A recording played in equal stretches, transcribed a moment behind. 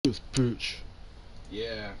this bitch.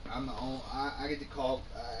 Yeah, I'm the only. I get to call.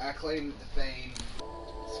 I claim the fame.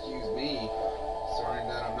 Excuse me. Sorry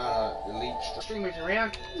that I'm not an elite streamers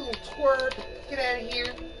around. You little twerp. Get out of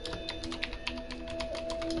here.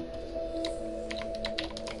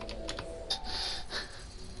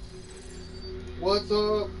 What's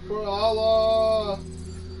up for Allah?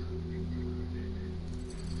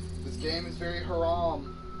 This game is very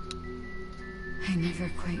haram. I never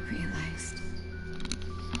quite realized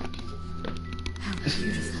how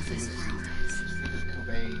beautiful this world is.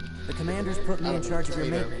 The commander's put me in charge of your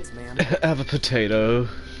maintenance, man. Have a potato.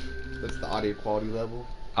 That's the audio quality level.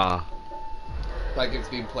 Ah. Like it's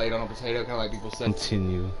being played on a potato, kind of like people say.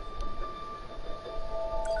 Continue.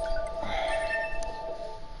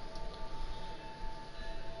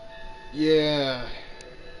 Yeah.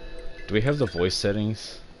 Do we have the voice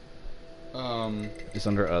settings? It's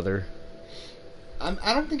under other.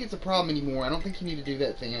 I don't think it's a problem anymore. I don't think you need to do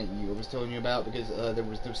that thing I was telling you about because there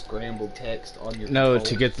was no scrambled text on your No, controls.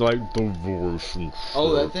 to get like the voice and shit.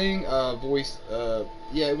 Oh, that thing? Voice,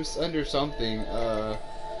 yeah, it was under something. Where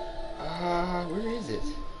is it?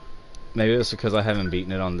 Maybe it's because I haven't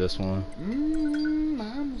beaten it on this one.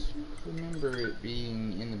 I almost remember it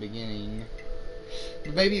being in the beginning.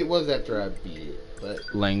 But maybe it was after I beat it,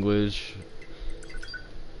 but... Language.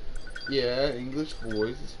 Yeah, English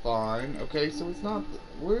voice is fine. Okay, so it's not...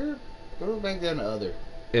 Where? Go back down to other.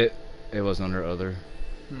 It was under other.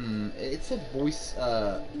 It said voice,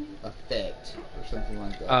 effect, or something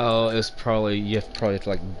like that. Oh, it's probably... You probably have to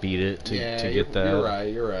like beat it to get that.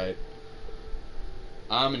 You're right.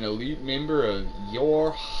 I'm an elite member of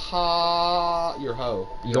your haha, you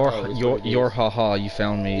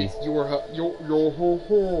found me. It's your ho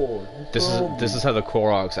ho. This is how the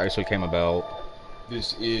Koroks actually came about.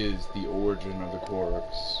 This is the origin of the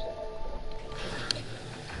Koroks.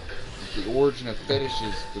 The origin of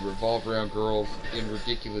fetishes that revolve around girls in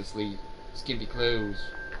ridiculously skimpy clothes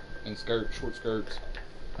and short skirts.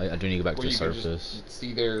 I do need to go back to the You surface. just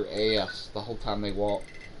see their ass the whole time they walk.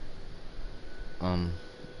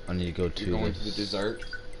 I need to go to... You're going to the dessert?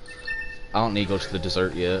 I don't need to go to the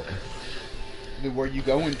dessert yet. Then where are you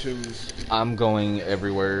going to? I'm going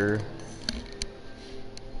everywhere.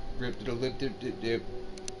 Rip to the lip dip dip dip.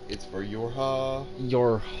 It's for your ha.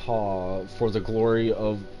 Your ha, for the glory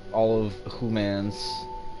of all of humans.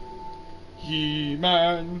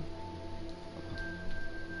 He-Man.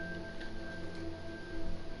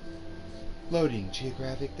 Loading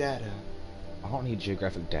geographic data. I don't need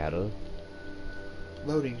geographic data.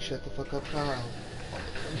 Loading, shut the fuck up, Kyle.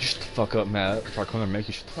 You shut the fuck up, Matt. If I come and make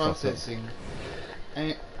you shut the Processing.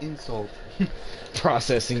 And insult.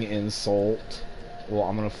 Processing insult. Well,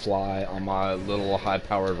 I'm gonna fly on my little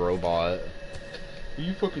high-powered robot.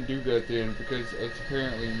 You fucking do that then, because it's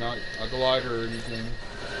apparently not a glider or anything.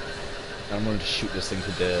 And I'm gonna just shoot this thing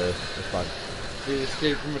to death. If I... It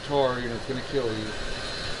escaped from Atari and it's gonna kill you.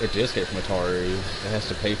 It did escape from Atari. It has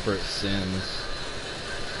to pay for its sins.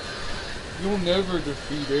 You'll never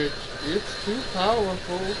defeat it. It's too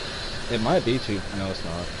powerful. It might be too... No, it's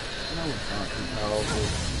not. No, it's not too powerful.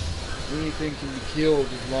 Anything can be killed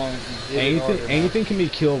as long as you hit it hard enough. Anything can be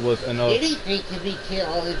killed with enough... Anything can be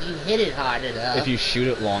killed if you hit it hard enough. If you shoot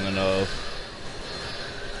it long enough.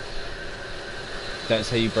 That's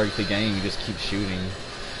how you break the game. You just keep shooting.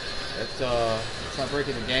 It's not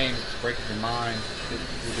breaking the game, it's breaking your mind. You're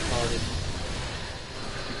retarded.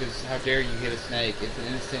 Because how dare you hit a snake? It's an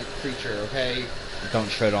innocent creature, okay? Don't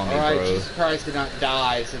tread on me, Alright, bro. Jesus Christ did not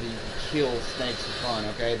die so that you can kill snakes for fun,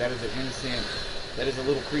 okay? That is an innocent, that is a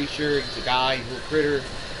little creature, he's a guy, he's a little critter.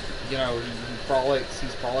 You know, he frolics,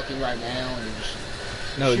 he's frolicking right now, and you just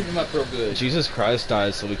shoot him up real good. Jesus Christ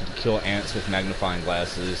died so we could kill ants with magnifying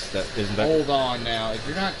glasses. Isn't that... Hold on now, if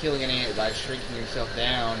you're not killing an ant by shrinking yourself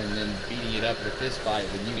down and then beating it up in a fist fight,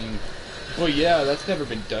 then you mean... Well, yeah, that's never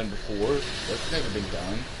been done before. That's never been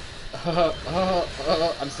done.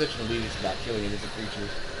 I'm such an elitist about killing innocent creatures.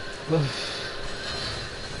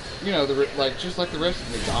 You know, just like the rest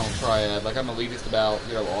of the McDonald's triad. Like, I'm elitist about,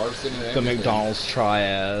 you know, arson and everything. The McDonald's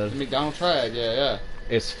triad. The McDonald's triad, yeah.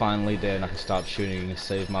 It's finally dead and I can stop shooting and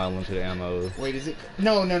save my limited ammo. Wait, is it...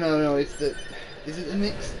 No, it's the... Is it the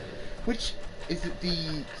mix... Which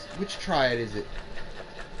triad is it?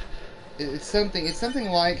 It's something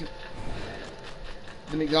like...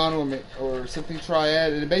 the McDonald or something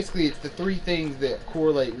triad, and basically it's the three things that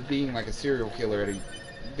correlate with being like a serial killer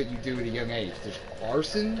that you do at a young age. There's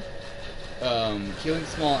arson, killing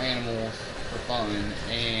small animals for fun,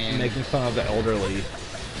 and making fun of the elderly.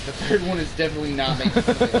 The third one is definitely not making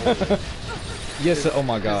fun of the elderly. Yes, oh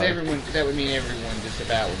my god. Because that would mean everyone just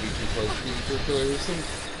about would be too close to being a serial killer. There's some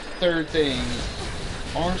third thing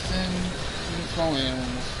arson, killing small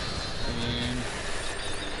animals, and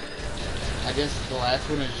I guess the last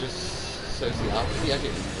one is just sociopathy. I can't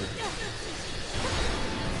remember.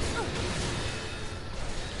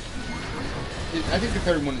 I think the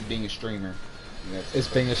third one is being a streamer. It's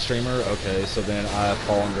being a streamer? Okay, so then I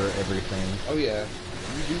fall under everything. Oh yeah,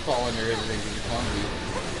 you do fall under everything because you're clumsy.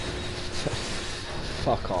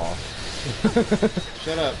 Fuck off.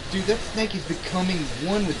 Shut up. Dude, that snake is becoming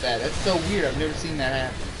one with that. That's so weird. I've never seen that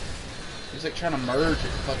happen. It's like trying to merge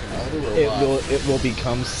with the fucking other robot. It will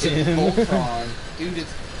become sin. It's Voltron. Dude,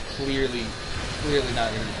 it's clearly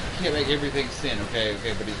not gonna... You can't make everything sin, okay,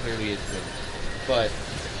 but it clearly is sin. But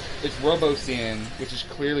it's Robo-Sin, which is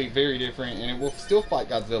clearly very different, and it will still fight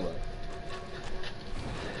Godzilla.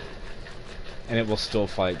 And it will still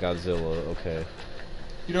fight Godzilla, okay.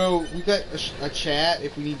 You know, we've got a chat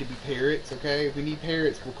if we need to be parrots, okay? If we need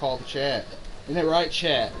parrots, we'll call the chat. Isn't that right,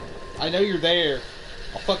 chat? I know you're there.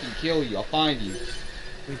 I'll fucking kill you. I'll find you.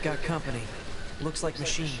 We've got company. Looks like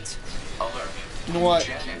machines. You know what?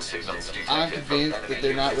 I'm convinced that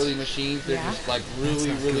they're not really machines. They're just like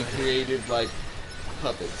really creative, like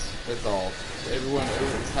puppets. That's all. Everyone,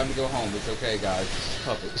 it's time to go home. It's okay, guys. Just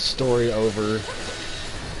puppets. Story over.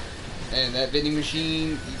 And that vending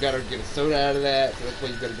machine, you gotta get a soda out of that, so that's why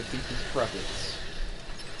you gotta defeat these puppets.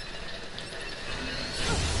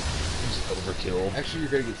 Just overkill. Actually,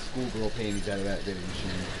 you're gonna get schoolgirl panties out of that vending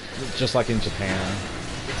machine. Just like in Japan.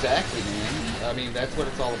 Exactly, man. I mean, that's what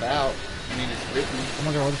it's all about. I mean, it's written Oh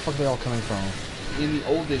my god, where the fuck are they all coming from? in the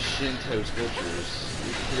oldest Shinto scriptures.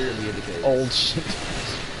 It clearly indicates. Old shit.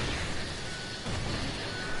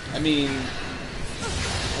 I mean,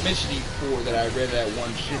 I mentioned to you before that I read that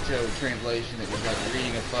one Shinto translation that was like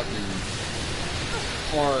reading a fucking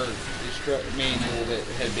car manual that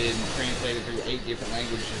had been translated through 8 different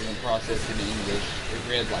languages and then processed into English. It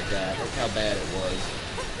read like that. That's how bad it was.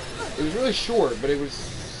 It was really short, but it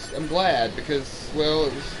was... I'm glad because, well,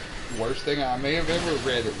 it was the worst thing I may have ever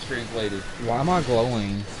read that was translated. Why am I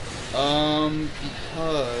glowing? Because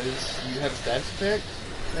you have a status effect,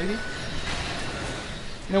 maybe?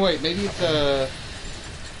 No, wait, maybe it's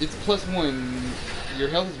 +1. Your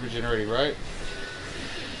health is regenerated, right?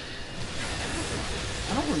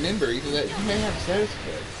 I don't remember either that. You may have a status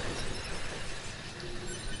effect.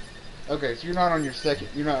 Okay, so you're not on your second.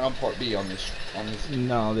 You're not on part B on this.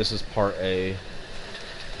 No, this is part A.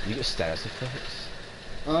 You get status effects?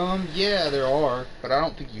 Yeah, there are, but I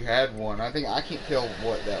don't think you had one. I can't tell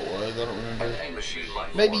what that was. I don't remember.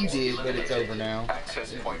 Maybe you did, but it's over now.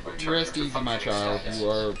 Rest easy, my child. You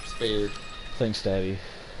are spared. Thanks, Daddy.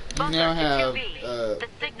 You now have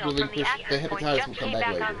relinquished. The hepatitis will come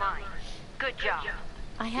back later. Good job.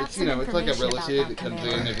 I have It's, you know, it's like a relative that comes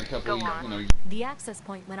in every couple of, you know. The access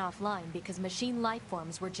point went offline because machine life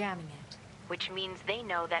forms were jamming it. Which means they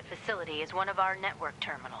know that facility is one of our network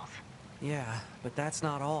terminals. Yeah, but that's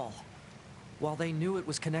not all. While they knew it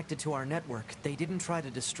was connected to our network, they didn't try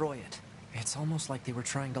to destroy it. It's almost like they were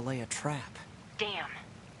trying to lay a trap. Damn.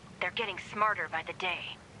 They're getting smarter by the day.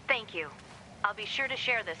 Thank you. I'll be sure to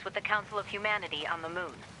share this with the Council of Humanity on the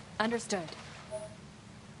Moon. Understood.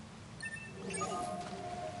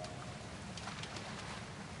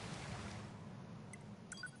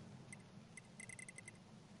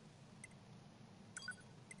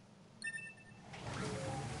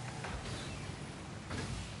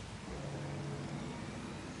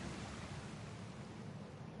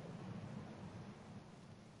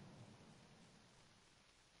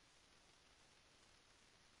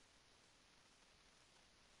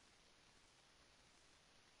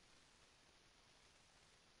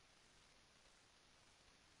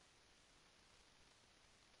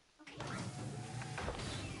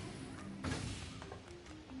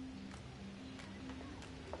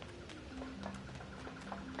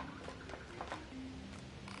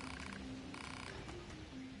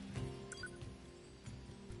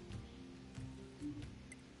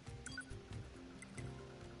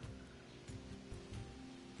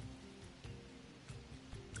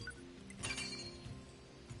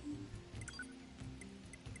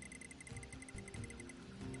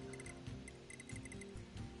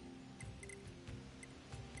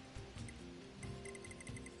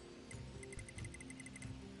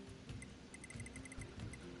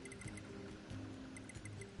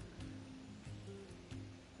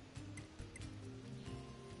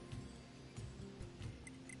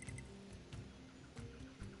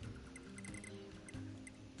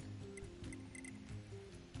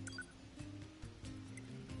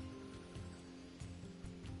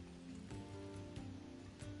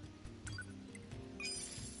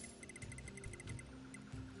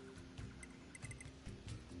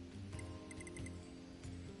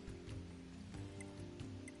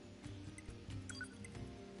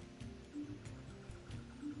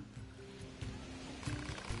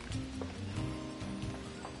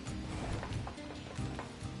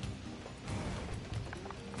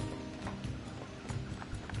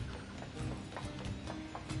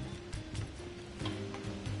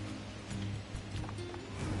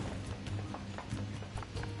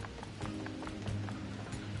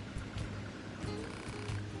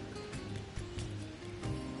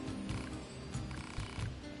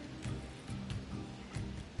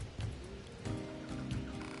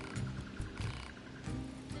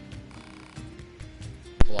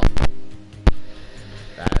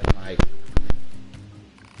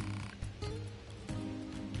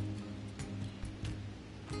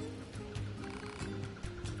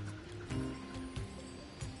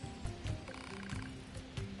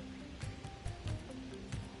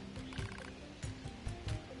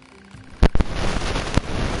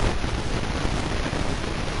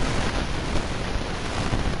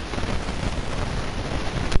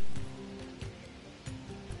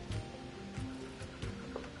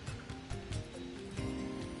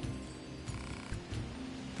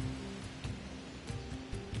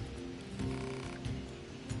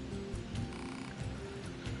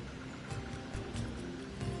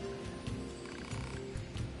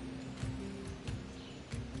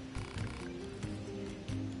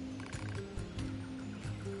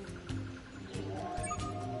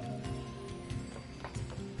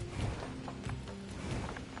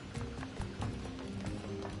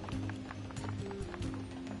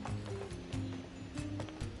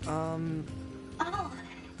 Oh,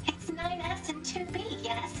 it's 9S and 2B,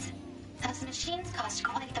 yes? Those machines cost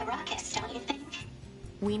quite the ruckus, don't you think?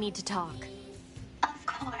 We need to talk. Of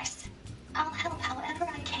course. I'll help however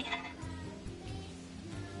I can.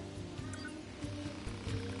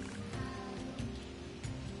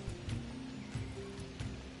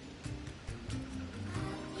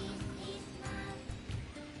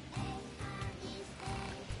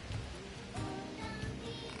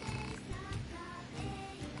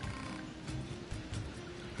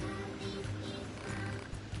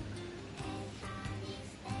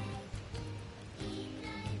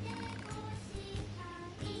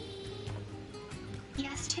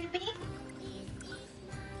 Yes, 2B?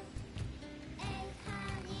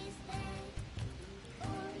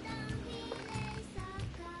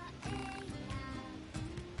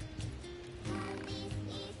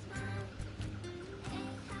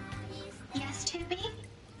 Yes, 2B?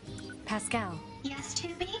 Pascal, Yes,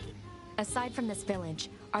 2B? aside from this village,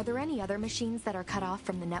 are there any other machines that are cut off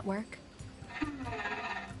from the network?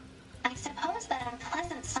 I suppose that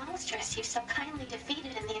unpleasant songstress you so kindly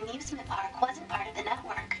defeated in the amusement park wasn't part of the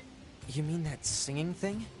network. You mean that singing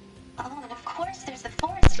thing? Oh, and of course there's the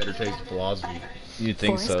forest. Better taste kingdom, philosophy. but- You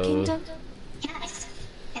think Forest so? Kingdom? Yes,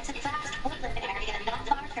 it's a vast woodland area not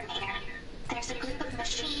far from here. There's a group of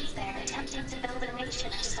machines there attempting to build a nation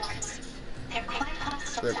of sorts. They're quite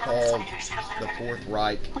hostile They're to called outsiders, the however. Fourth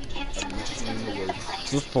Reich. We can't so much as go to the other The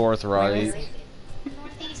place. Fourth Where is Reich. it?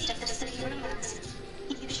 Northeast of the city ruins.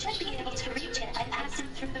 You should be able to reach it by passing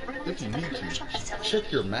through the ruins If you of the need commercial to, facility.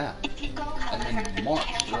 check your map, If you go, and however, then be march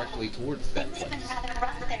careful. directly towards that Things have been place. rather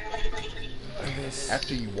rough there lately. This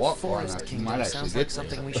After you walk far Forest enough, you Kingdom might actually sounds get like there.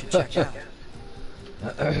 something we should check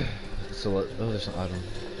out. So what? Oh, there's an item.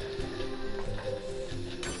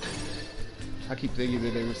 I keep thinking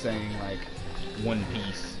that they were saying like One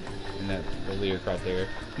Piece in that the lyric right there.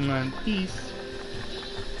 One Piece.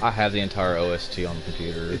 I have the entire OST on the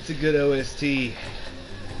computer. It's a good OST.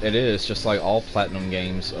 It is just like all Platinum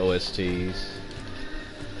games OSTs.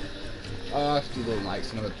 I still don't like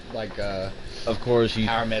some of the Of course, you.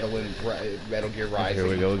 Power Metal and Metal Gear Rising. Here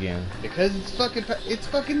we go again. Because it's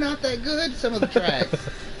fucking not that good. Some of the tracks,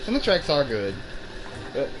 some of the tracks are good,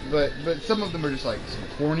 but some of them are just like some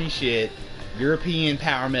corny shit, European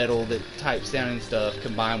power metal that type sounding stuff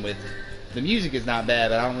combined with the music is not bad.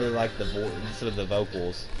 But I don't really like some of the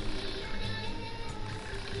vocals.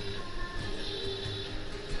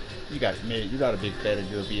 You got to admit, you're not a big fan of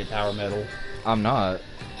European power metal. I'm not.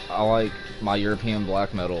 I like my European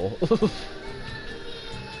black metal.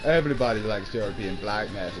 Everybody likes European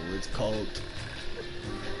black metal. It's cult.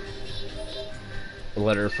 A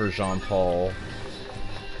letter for Jean Paul.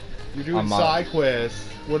 You're doing I'm not- side quests.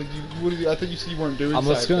 What did you? I think you said you weren't doing. I'm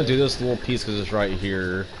just side gonna quests. do this little piece because it's right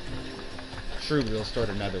here. True, we'll start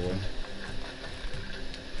another one.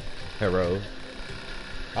 Hero.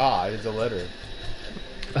 Ah, it's a letter.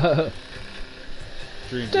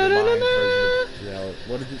 Dreams of the mind version of reality.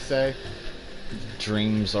 What did it say?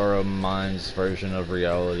 Dreams are a mind's version of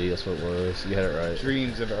reality. That's what it was. You had it right.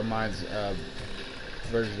 Dreams of our mind's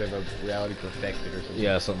version of a reality perfected or something.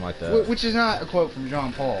 Yeah, something like that. Which is not a quote from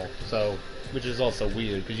Jean Paul, so which is also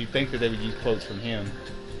weird because you think that they would use quotes from him.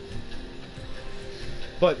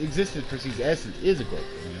 But existence precedes essence is a quote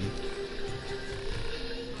from him.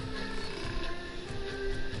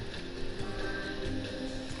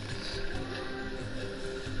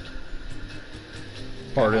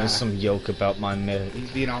 Pardon some yoke about my myth.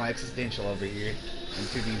 He's being all existential over here. And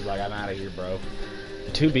 2B's like, I'm out of here, bro.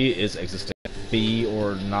 2B is existent. Be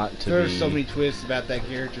or not to There's be. so many twists about that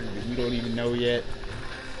character that we don't even know yet.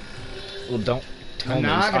 Well, don't tell I'm me.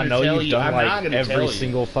 not I gonna know tell you've you. done I'm not like gonna every tell you.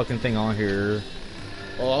 single fucking thing on here.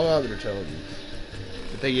 Well, I'm not gonna tell you.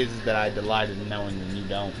 The thing is that I delight in knowing and you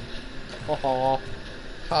don't. Ha ha.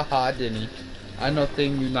 Ha ha, Denny. I know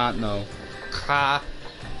thing you not know. Ha.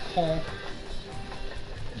 Ha.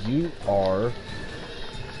 You are.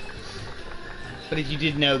 But if you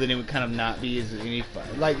did know, then it would kind of not be as any fun.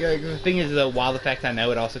 Like the thing is, though, while the fact I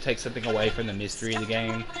know, it also takes something away from the mystery of the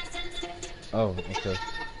game. Oh, okay.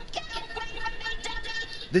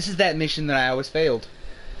 This is that mission that I always failed.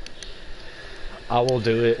 I will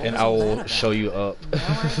do it, What and was I all will that show you up.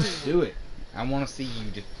 Do it. I want to see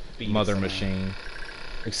you just be Mother machine.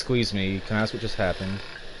 Excuse me. Can I ask what just happened?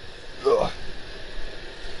 Ugh.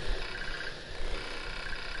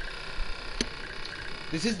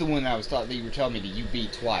 This is the one I was taught that you were telling me that you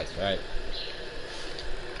beat twice, right?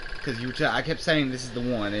 Because I kept saying this is the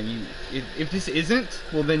one, and you. If this isn't,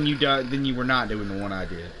 well then then you were not doing the one I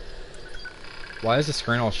did. Why is the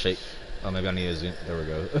screen all shaky? Oh, maybe I need to zoom. There we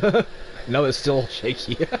go. No, it's still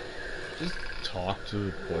shaky. Talk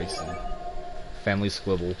to Poison. Family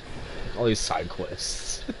Squibble. All these side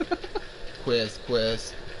quests.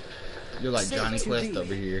 Quest. You're like Say, Johnny 2B. Quest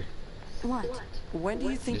over here. What? When do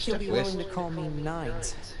you think Mr. you'll be willing to Twist. call me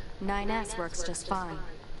Nines? 9S works just fine.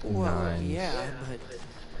 Well, Nines. yeah, but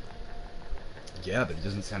Yeah, but it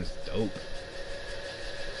doesn't sound as dope.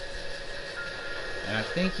 And I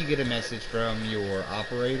think you get a message from your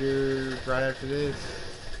operator right after this.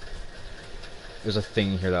 There's a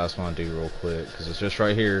thing here that I just want to do real quick, because it's just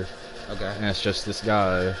right here, Okay. and it's just this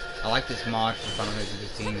guy. I like this mod for Final Fantasy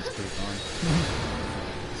 15. It's pretty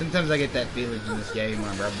fun. Sometimes I get that feeling in this game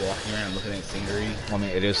whenever I'm walking around and looking at scenery. I mean,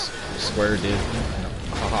 it is Square did. No.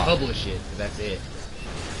 Haha. Publish it, but that's it.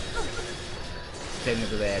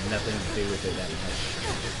 Technically, they had nothing to do with it that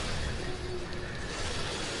much.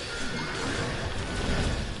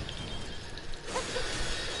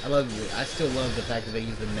 I still love the fact that they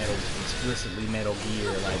use the explicitly Metal Gear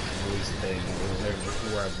like voice thing. It was never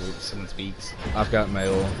before someone speaks. I've got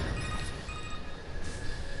mail.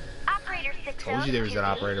 Operator 60. Told you there was an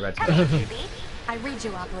operator about Come in, to. 2B. I read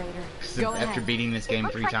you, operator. Go After ahead. beating this game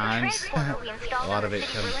Looks 3 like the times, transporter we installed a lot on of the it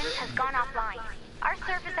city comes. ruins has gone offline. Our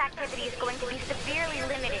surface activity is going to be severely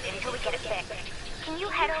limited until we get it fixed. Can you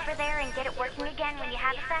head over there and get it working again when you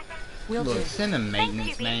have a sec? We'll Look, do. send a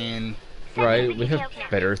maintenance man. Send Right, me the we have details now.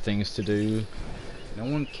 better things to do. No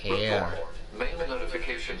one care. Mail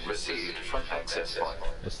notification received from access point.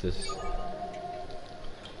 What's this?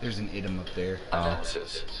 There's an item up there.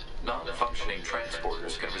 Analysis. Non-functioning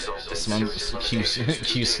transporters can result in Some serious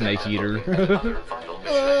Q snake eater. and other vital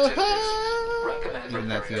mission activities. Recommend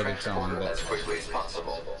And that's the repairing other song, transporter but- as quickly as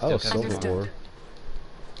possible. Oh, Understood. Silverboard.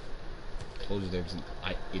 Told you there was an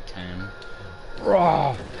item.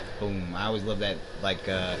 Raw. Boom. I always love that like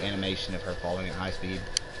animation of her falling at high speed.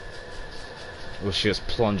 Well, she just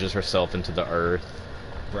plunges herself into the earth.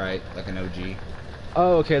 Right, like an OG.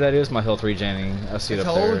 Oh, okay, that is my health regening. I see it I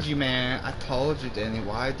up there. told you, man. I told you, Danny.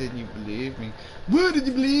 Why didn't you believe me? Why did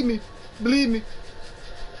you believe me? Believe me.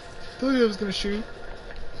 Told you I was gonna shoot.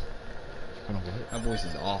 My voice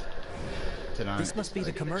is off tonight. this must be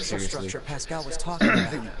the commercial Seriously. structure Pascal was talking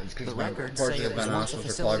about. It's The because my records parts say of it my was once a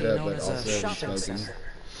nostrils are clogged facility up, known but as a also I'm shopping smoking center.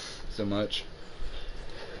 so much.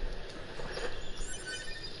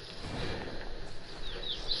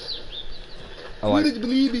 I Why like. did you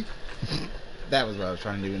believe me? That was what I was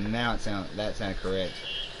trying to do, and now that sounded correct.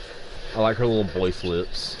 I like her little boy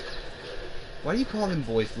flips. Why do you call them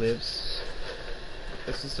boy flips?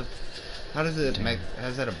 That's just a. How does it make?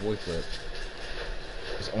 How's that a boy flip?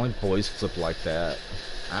 Because only boys flip like that.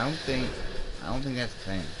 I don't think that's the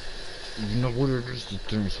thing. You know what it is to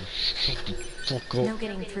do, so shut the fuck No up.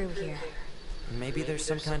 getting through here. Maybe there's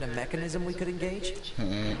some kind of mechanism we could engage?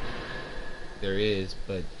 There is,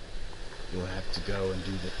 but you'll have to go and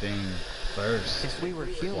do the thing first. If we were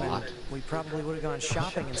human, Plot. we probably would have gone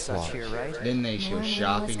shopping and such here, right? Then they show More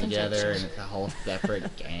shopping meaningless together, and conjecture. it's a whole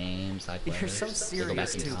separate game. It's like You're so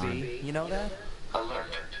serious, 2B. You know that? Alert.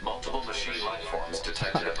 Multiple machine life forms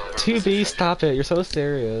detected above our 2B, position. stop it. You're so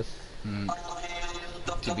serious.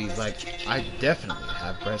 To be like, I definitely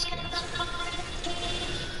have breast cancer.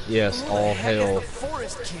 Yes, all Heck is hail. the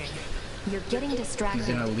Forest King. You're getting He's distracted.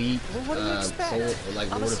 an elite Well, what do you expect? soul,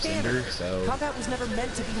 like I'm Lord a of scanner. Cinder, so Combat was never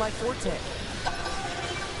meant to be my forte.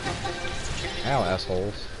 Ow,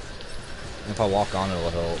 assholes. If I walk on, it'll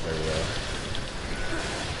help. There we go.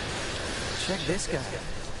 Check this guy.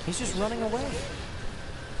 He's just running away.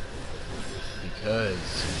 because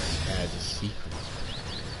he has a secret.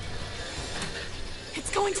 It's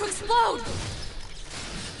going to explode!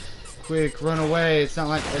 Quick, run away! It's not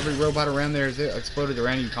like every robot around there is exploded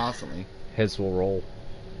around you constantly. Heads will roll.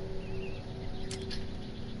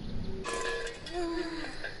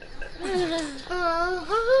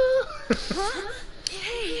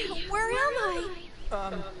 Hey, where am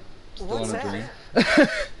I? What's Still in a that? dream.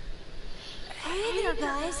 Hey there,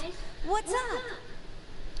 guys. What's up?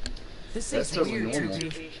 This That's is totally weird, normal.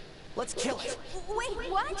 2G. Let's kill it.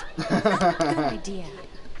 Wait, what? Good idea.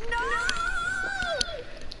 No!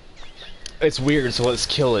 It's weird, so let's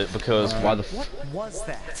kill it because why the What was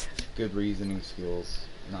that? Good reasoning skills.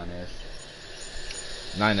 9S.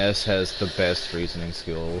 9S has the best reasoning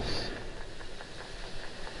skills.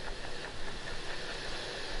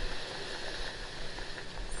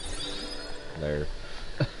 There.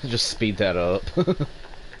 Just speed that up. But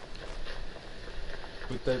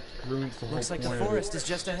that ruins the whole Looks like the point of forest it. is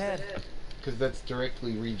just ahead. Because that's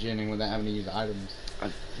directly regenning without having to use items.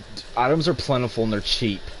 Items are plentiful and they're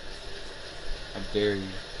cheap. How dare you.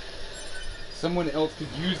 Someone else could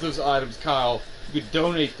use those items, Kyle. You could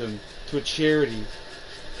donate them to a charity.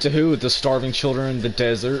 To who? The starving children in the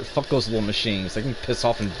desert? Fuck those little machines. They can piss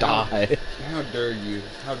off and die. How dare you?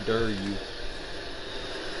 How dare you?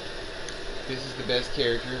 This is the best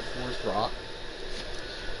character, Forest Rock.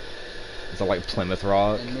 Is that like Plymouth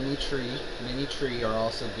Rock? And Mini Tree. Mini Tree are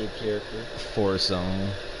also good character. Forest Zone.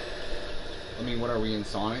 I mean, what are we in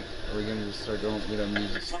Sonic? Are we gonna just start going,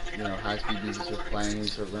 music, high-speed music starts playing and we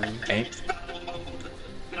start running? Ain't.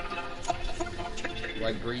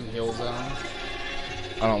 Like Green Hill Zone?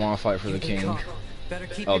 I don't want to fight for the king.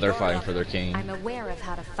 Oh, they're fighting for their king. I'm aware of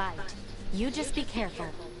how to fight. You just be careful.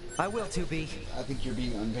 I will, 2B. I think you're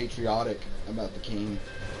being unpatriotic about the king.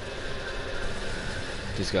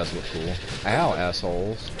 These guys look cool. Ow,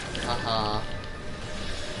 assholes. Haha.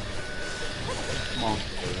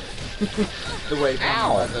 Monster. The way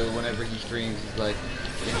Ow! Though, whenever he streams, he's like,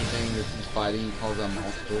 anything that he's fighting, he calls out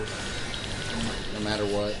monster. No matter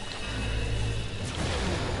what.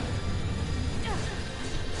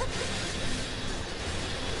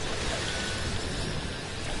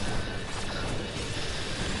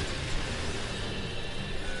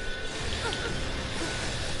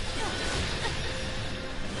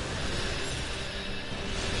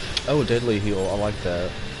 Oh, deadly heal. I like that.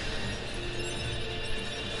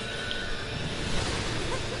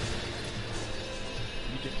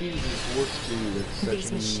 You defeated his horse too. It's such These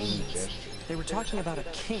a neat machines. gesture. They were talking about a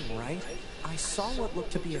king, right? I saw what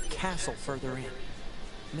looked to be a castle further in.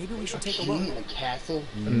 Maybe we should take a look. King in a castle?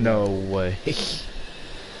 No way.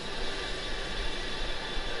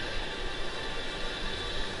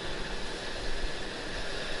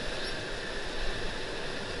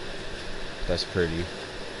 That's pretty.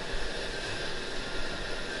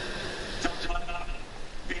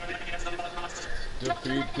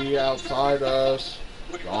 Defeat the outsiders.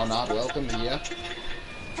 You're not welcome here.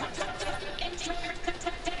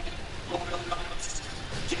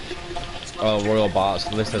 Oh, Royal Bots.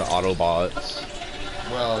 They said Autobots.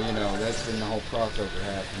 Well, that's when the whole crossover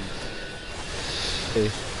happens.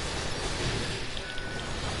 Hey.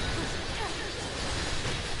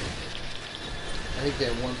 I think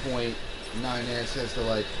at one point, 9S has to,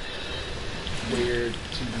 like, wear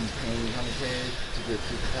 2B's paintings on his head to get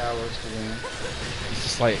superpowers to win. It's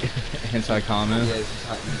just like anti-common. Yeah, it's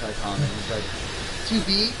anti-common. It's like,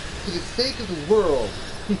 2B, for the sake of the world,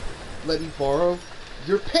 let me borrow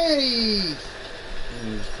your panties!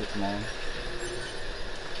 And he just puts them on.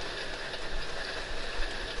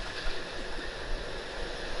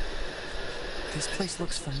 This place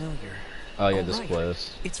looks familiar. Oh yeah, Oh, this right.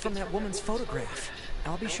 quest. It's from that woman's photograph.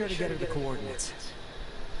 I'll be sure to get her the coordinates.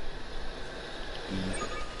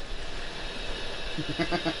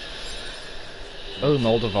 Oh,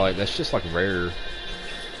 Moldavite. That's just like rare.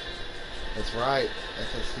 That's right.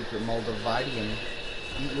 That's a secret multivitamin.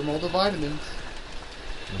 Eat your multivitamins.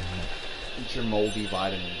 Eat your moldy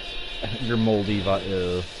vitamins. Your moldy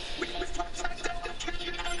They're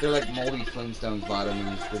like moldy Flintstones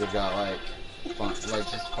vitamins that have got like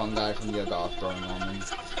just fungi from the off growing on them.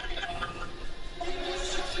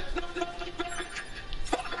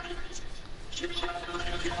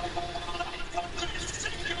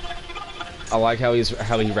 I like how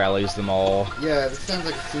he rallies them all, Yeah, this sounds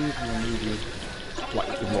like a scene from a movie.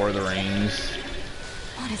 like Lord of the Rings.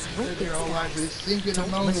 What is with these They're all like guys? this sinking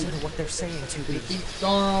Don't moment. listen to what they're saying, They 2B. defeat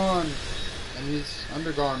Sauron and his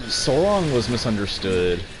undergarments. Sauron was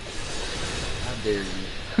misunderstood. How dare you?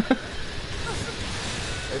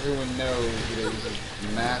 Everyone knows that he's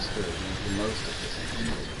a master and the most of this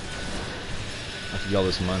evil. After all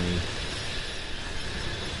this money.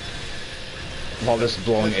 While just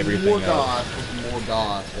blowing Because everything up. Morgoth was more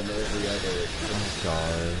goth than every other. Oh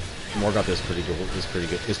god. Morgoth is pretty cool. Is pretty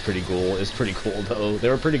good. Is pretty cool. Is pretty cool though. They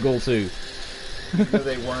were pretty cool too. No,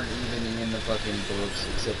 they weren't even in the fucking books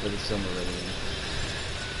except for the Silmarillion.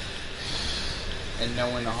 And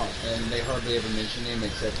and they hardly ever mention him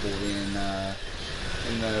except for in the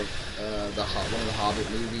one of the Hobbit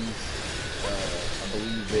movies. I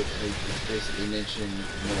believe that they basically mention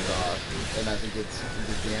Morgoth, and I think it's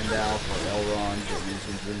either Gandalf or Elrond that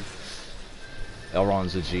mentions him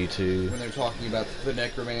Elrond's a G2. when they're talking about the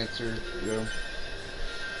Necromancer.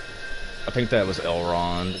 I think that was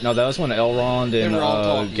Elrond. No, that was when Elrond They and were all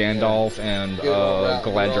talking, Gandalf and They were all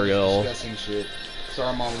Galadriel. discussing shit.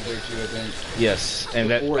 Saruman was there too, I think. Yes, and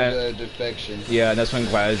Before that. the defection. Yeah, and that's when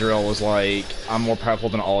Galadriel was like, "I'm more powerful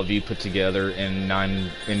than all of you put together in nine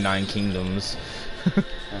kingdoms."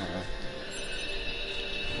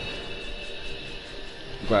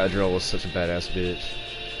 Galadriel was such a badass bitch.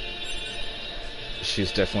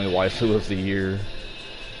 She's definitely waifu of the year.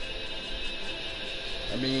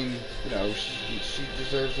 I mean, you know, she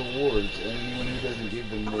deserves awards, and anyone who doesn't give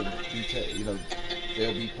them will be,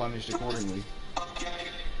 they'll be punished accordingly.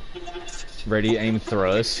 Ready, aim,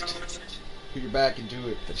 thrust. Put your back into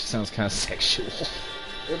it. That just sounds kind of sexual.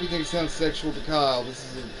 Everything sounds sexual to Kyle. This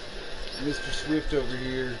is a Mr. Swift over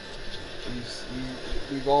here.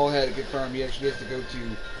 We've all had it confirmed. He actually has to go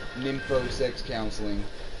to nympho sex counseling.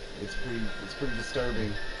 It's pretty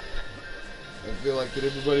disturbing. I feel like that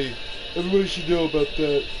everybody should know about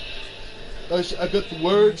that. I got the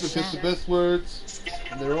words. I got the best words,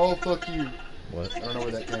 and they're all "fuck you." What? I don't know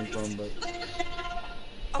where that came from, but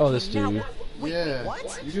Oh, this dude. yeah,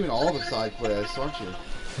 you're doing all the side quests, aren't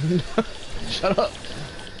you? Shut up.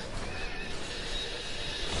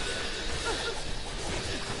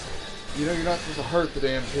 You know you're not supposed to hurt the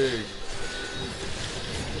damn pig.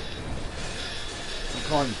 I'm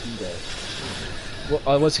calling you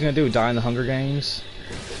PETA. What's he gonna do? Die in the Hunger Games?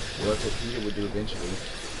 Well, that's what PETA would do eventually.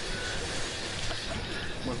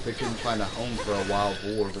 What if they couldn't find a home for a wild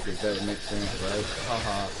boar, because that would make sense, right?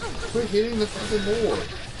 Haha. Quit hitting the fucking boar.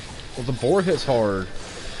 Well, the boar hits hard.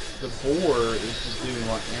 The boar is just doing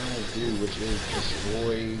what animals do, which is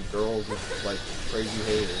destroy girls with, like, crazy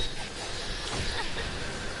hair.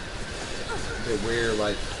 They wear,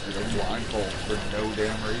 like, blindfolds for no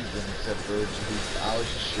damn reason, except for to be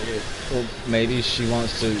stylish as shit. Well, maybe she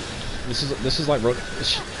wants to. This is like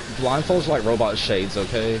blindfolds are like robot shades,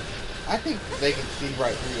 okay? I think they can see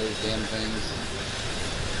right through those damn things.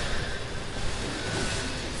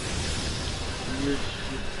 You're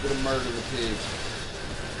gonna murder the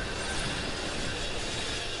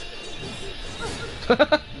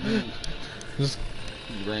pig. Just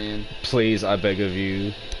He ran. please, I beg of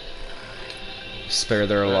you, spare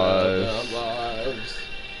their lives.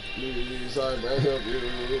 Please, I beg of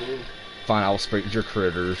you. Fine, I'll spare your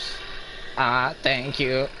critters. Thank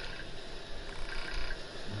you.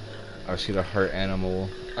 I was gonna hurt animal.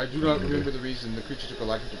 I do not remember the reason the creature took a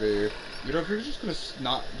liking to bear. You know, if you're just gonna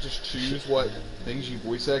not just choose what things you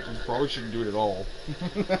voice act, you probably shouldn't do it at all.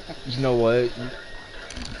 You know what?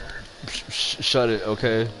 Shut it,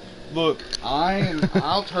 okay? Look,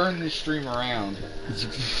 I'll turn this stream around.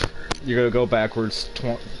 You're gonna go backwards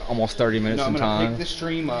almost 30 minutes No, I'm in gonna time. pick the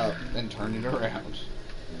stream up and turn it around.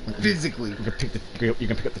 Physically. You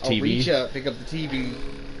can pick up the TV. I'll reach up, pick up the TV,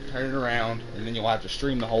 turn it around, and then you'll have to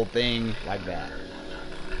stream the whole thing like that.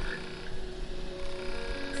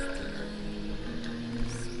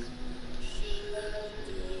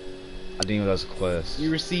 I didn't even know that was a quest.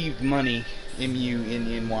 You received money,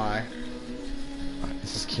 MUNNY.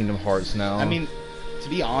 This is Kingdom Hearts now. I mean, to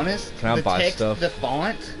be honest, Can I the buy text, stuff? the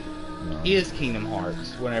font No. is Kingdom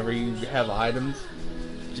Hearts whenever you have items.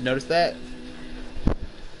 Did you notice that?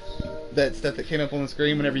 That stuff that came up on the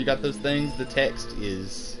screen whenever you got those things, the text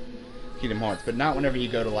is Kingdom Hearts, but not whenever you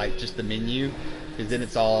go to like just the menu, because then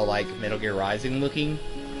it's all like Metal Gear Rising looking.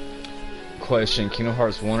 Question: Kingdom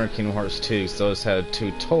Hearts 1 or Kingdom Hearts 2? So those had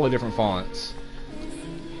two totally different fonts.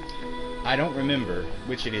 I don't remember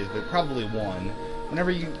which it is, but probably one.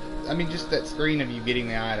 Whenever you, I mean, just that screen of you getting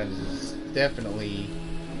the items is definitely,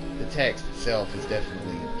 the text itself is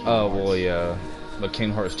definitely Kingdom Oh Hearts. well, yeah, but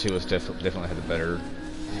Kingdom Hearts 2 is definitely had the better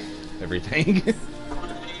everything.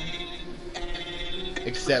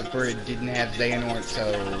 Except for it didn't have Xehanort,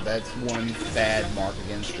 so that's one bad mark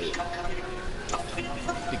against it.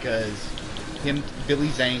 Because Billy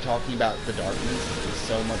Zane talking about the darkness is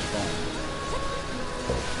so much fun.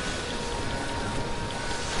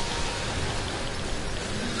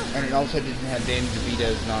 And it also didn't have Danny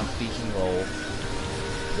DeVito's non-speaking role,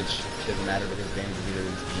 which doesn't matter because Danny DeVito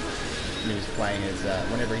didn't speak. He was playing as,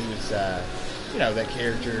 whenever he was, you know, that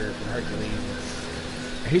character from Hercules.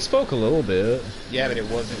 He spoke a little bit. Yeah, but it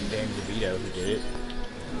wasn't Danny DeVito who did it.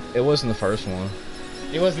 It wasn't the first one.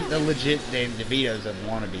 It wasn't the legit Danny DeVito's of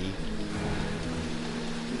wannabe.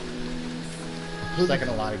 Just like in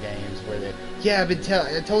a lot of games where they, yeah,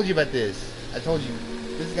 I told you about this. I told you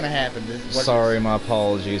this is gonna happen. This is what Sorry, my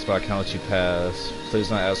apologies, but I can't let you pass. Please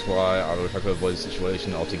don't ask why. I really try to avoid the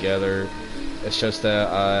situation altogether. It's just that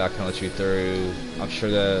I can't let you through. I'm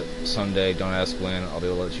sure that someday, don't ask when, I'll be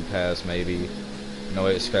able to let you pass, maybe. No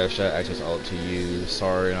way to scratch that, actually it's all up to you.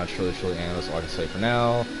 Sorry, and I truly am. That's all I can say for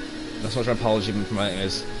now. Not so much an apology for my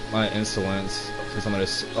insolence, because I'm gonna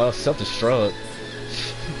self-destruct.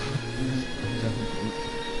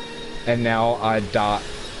 And now I die.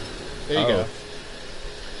 There you go.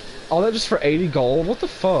 All that just for 80 gold? What the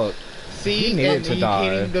fuck? See, He needed to you die.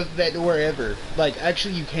 can't even go through that door ever. Like,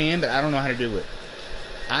 actually you can, but I don't know how to do it.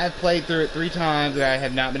 I've played through it 3 times and I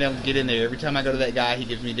have not been able to get in there. Every time I go to that guy, he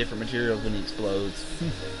gives me different materials when he explodes.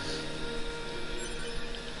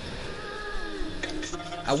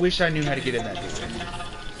 I wish I knew how to get in that thing.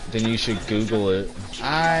 Then you should Google it.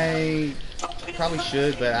 I probably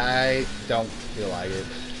should, but I don't feel like it.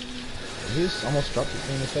 He just almost dropped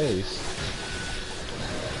it in the face.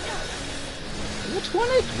 Which one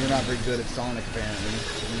is? You're not very good at Sonic, apparently.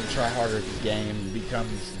 You try harder at this game, it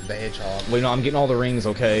becomes the Hedgehog. Wait, no, I'm getting all the rings,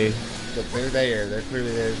 okay? Look, they're there. They're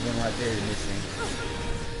clearly there's one right there you're missing.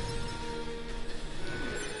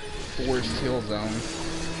 Forest Hill Zone.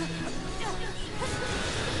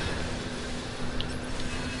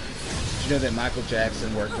 Did you know that Michael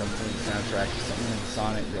Jackson worked on some of the soundtrack to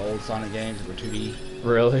some of the old Sonic games that were 2D?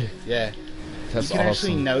 Really? Yeah. That's you can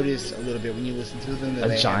awesome. actually notice a little bit when you listen to them that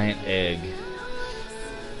A giant egg.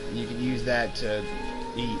 You can use that to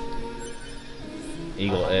eat.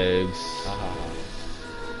 Eagle eggs.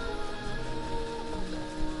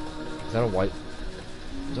 Is that a white?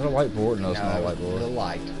 Is that a whiteboard? No, it's not a The whiteboard.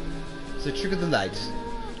 light. It's a trick of the light.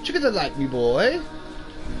 Trick of the light, me boy.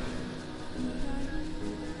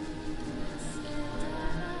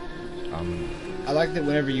 I like that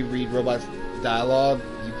whenever you read robots dialogue,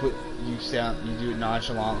 you do it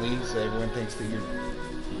nonchalantly, so everyone thinks that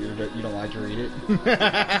you don't like to read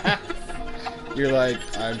it. You're like,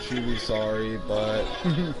 I'm truly sorry, but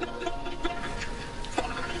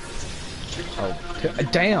Oh,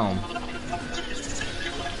 damn!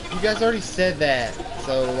 you guys already said that,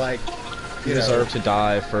 so like, You deserve to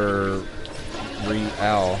die for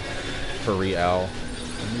Real. For Real.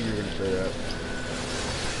 I knew you were gonna throw that.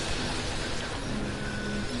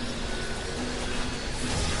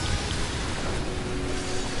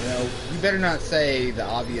 You know, you better not say the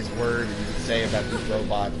obvious word that you could say about these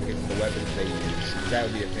robots because of the weapons they use. That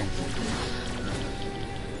would be offensive.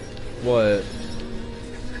 What?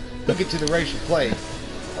 Look into the racial plate.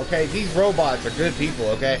 Okay, these robots are good people,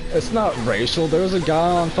 okay? It's not racial. There was a guy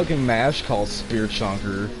on fucking MASH called Spear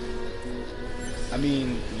Chunker. I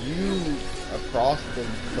mean, you across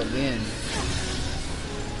the lens.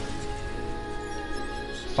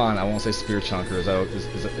 Fine, I won't say Spear Chunker. Is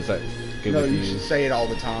that good No, with you you? should say it all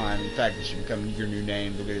the time. In fact, it should become your new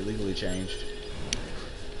name. They'll get it legally changed.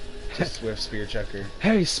 To Swift Spear Chucker.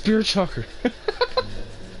 Hey, Spear Chunker.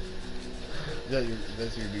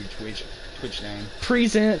 That's your new Twitch name.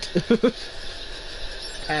 Present.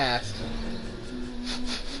 Past.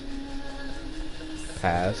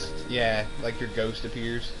 Past. Yeah, like your ghost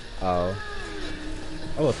appears. Oh.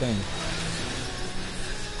 Oh, a thing.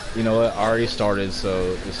 You know what? I already started,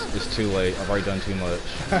 so it's too late. I've already done too much.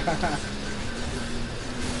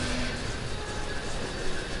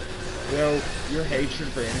 You know, your hatred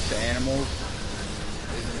for innocent animals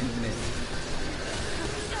is infinite.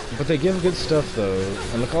 But they give good stuff, though.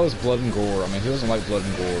 And look at all this blood and gore. I mean, who doesn't like blood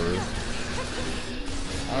and gore?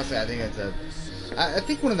 Honestly, I think I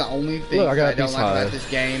think one of the only things Look, I got that I don't these like high. about this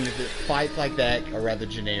game is that fights like that are rather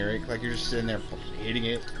generic. Like, you're just sitting there hitting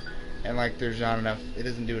it, and like, there's not enough, it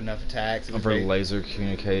doesn't do enough attacks. It was For very- laser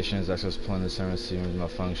communications, access plan the server system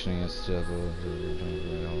malfunctioning.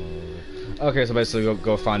 Okay, so basically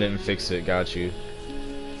go find it and fix it. Got you.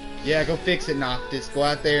 Yeah, go fix it, Noctis. Go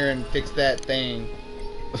out there and fix that thing.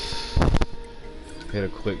 Hit a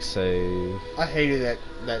quick save. I hated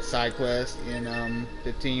that side quest in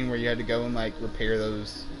 15 where you had to go and like repair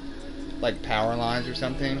those like power lines or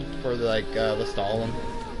something for the like Lestalem.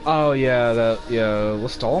 Oh yeah,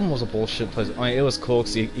 Lestalem was a bullshit place. I mean, it was cool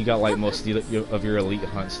because you got like most of your elite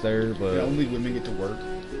hunts there, but Only women get to work.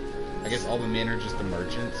 I guess all the men are just the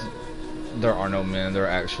merchants. there are no men. They're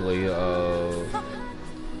actually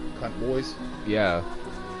Cunt boys. yeah.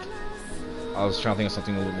 I was trying to think of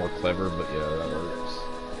something a little bit more clever, but yeah, that works.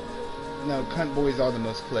 No, cunt boys are the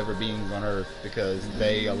most clever beings on Earth because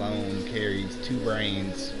they alone carries 2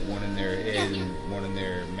 brains, one in their head and one in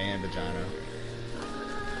their man vagina.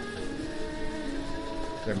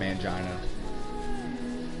 Their mangina.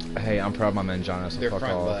 Hey, I'm proud of my mangina, so Their fuck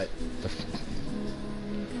front off.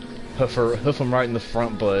 butt. Hoof them right in the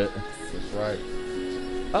front butt. That's right.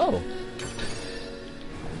 Oh.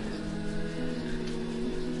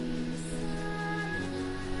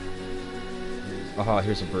 Aha,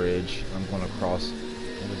 here's a bridge. I'm going across.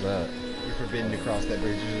 What is that? You're forbidden to cross that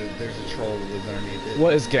bridge. There's a troll that lives underneath it.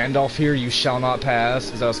 What is Gandalf here? You shall not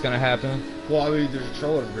pass. Is that what's gonna happen? Well, I mean, there's a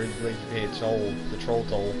troll at the bridge, but you pay a toll. The troll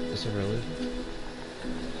toll. Is it really?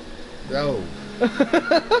 No.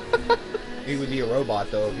 He would be a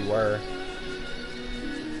robot, though, if he were.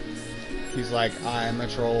 He's like, I'm a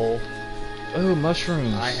troll. Oh,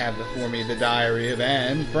 mushrooms. I have before me the diary of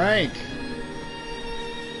Anne Frank.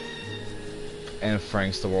 And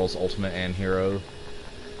Frank's the world's ultimate Anne hero.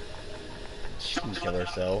 She can kill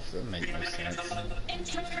herself. That makes no sense.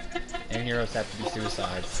 And heroes have to be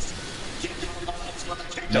suicides.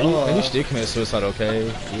 No, maybe she did commit suicide. Okay,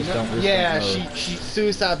 you just don't. Yeah, don't know. she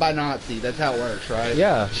suicide by Nazi. That's how it works, right?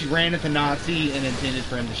 Yeah. She ran at the Nazi and intended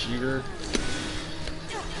for him to shoot her.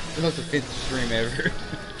 The most offensive stream ever.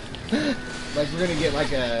 Like we're gonna get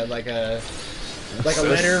like a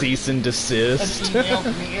letter, Cease and desist. an email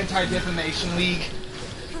from the Anti-Defamation League.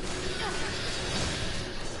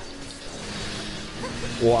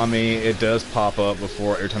 Well, I mean, it does pop up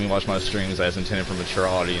before every time you watch my streams as intended for mature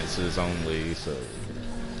audiences only, so.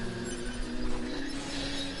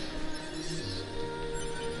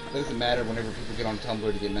 It doesn't matter whenever people get on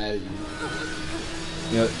Tumblr to get mad at you.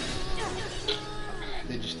 You know,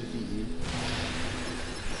 They just defeat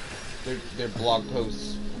you. Their blog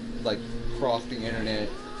posts like cross the internet.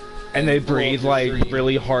 and they Blow up breathe your like stream.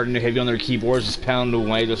 really hard and heavy on their keyboards, just pound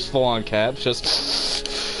away, just full on caps, just.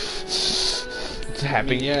 It's I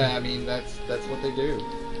happening. mean, yeah, I mean that's what they do.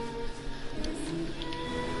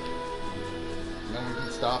 No one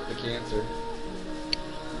can stop the cancer.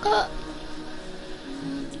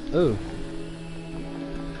 Ooh.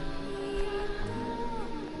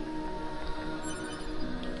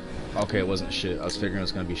 Okay, it wasn't shit. I was figuring it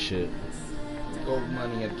was gonna be shit. Gold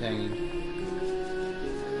money obtained.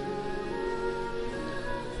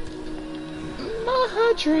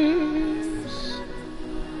 My dreams.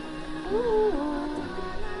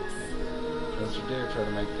 Don't you dare try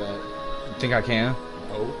to make that. Think I can?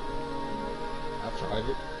 Oh. I've tried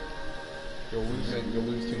it. You'll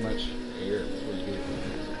lose too much air. That's what you do.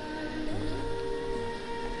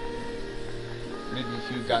 Maybe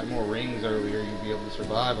if you got more rings earlier, you'd be able to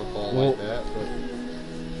survive a fall like that, but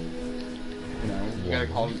you know, you gotta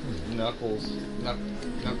call Knuckles. I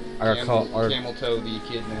gotta call Camel Toe the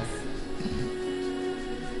echidna.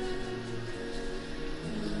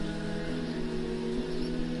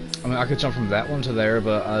 I mean, I could jump from that one to there,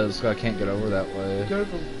 but I can't get over that way. Go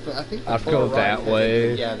to the, I think the I have to far go right that has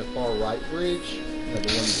way. Yeah, the far right bridge. The one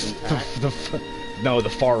that's intact. No, the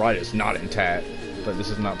far right is not intact. But this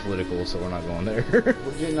is not political, so we're not going there. We're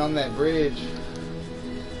getting on that bridge.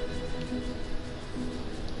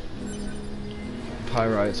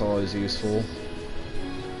 Pyrite's always useful.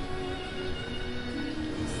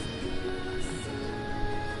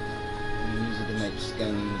 You use it to make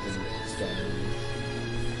scones and stones.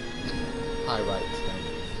 Pyrite stones.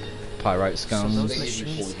 Pyrite So scones. those They give you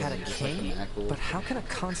machines poison, had a just like king? the mackerel. But how can a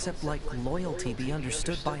concept like loyalty be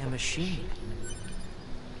understood by a machine?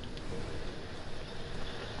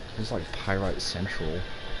 It's like Pyrite Central.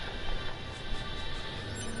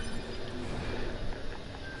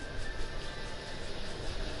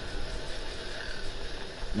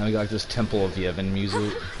 Now we got like this Temple of Yevon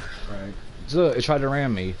music. Right. It tried to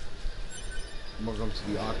ram me. Welcome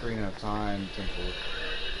to the Ocarina of Time temple.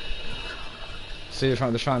 See, they're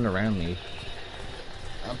trying to ram me.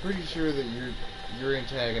 I'm pretty sure that you're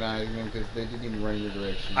antagonizing them because they didn't even run in your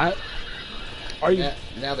direction. Are you?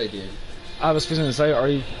 Now they did. I was going to say, are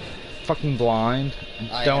you fucking blind?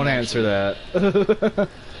 I Don't am answer that.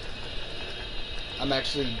 I'm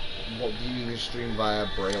actually viewing this stream via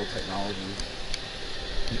Braille technology.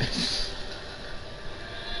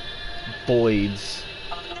 Boyd's.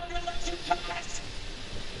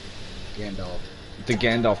 Gandalf. The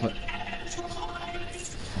Gandalf. Oh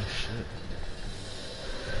shit.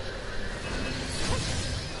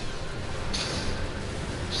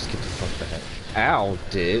 Just get the fuck back. Ow,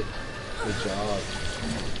 dick. Good job.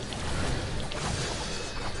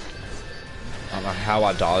 I don't know how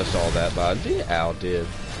I dodged all that, but I did. Ow, did.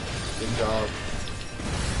 Good job.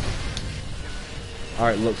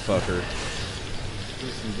 Alright, look, fucker.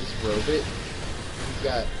 Listen, this robot, he's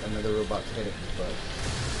got another robot's head at his butt.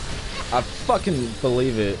 I fucking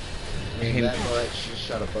believe it. And that butt just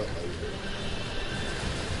shot a butt laser.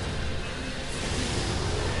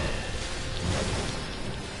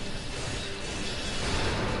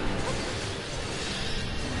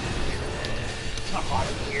 It's not hot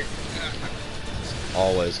in here. It's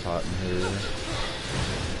always hot in here.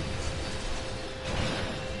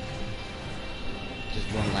 Just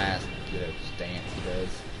one last, stance he does.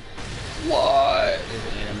 What? His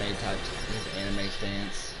anime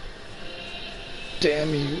stance.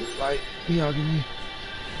 Damn you, like, Yagami.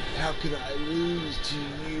 How could I lose to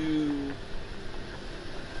you?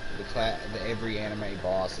 The every anime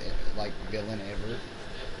boss, like villain ever.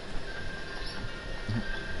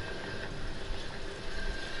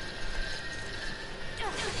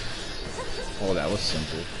 Oh, that was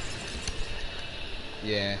simple.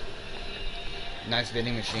 Yeah. Nice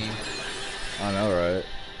vending machine. I know, right?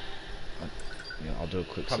 Yeah, I'll do a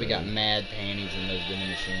quick Probably save. got mad panties in those vending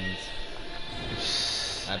machines.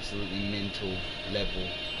 Absolutely mental level.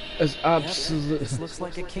 It's Yep, absolutely. this looks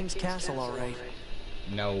like a king's castle, all right.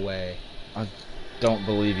 No way. I don't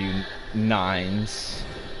believe you, Nines.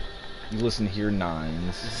 You listen here,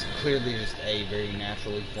 Nines. This is clearly just a very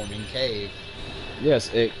naturally forming cave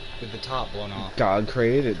Yes, it. with the top blown off. God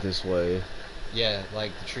created it this way. Yeah,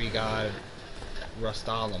 like the tree god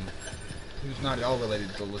Rustalum, who's not at all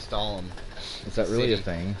related to Lustalum. Is that really a City.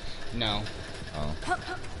 thing? No. Oh.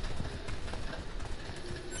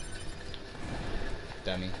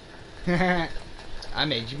 Dummy. I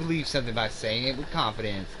made you believe something by saying it with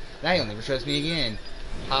confidence. Now you'll never trust me again.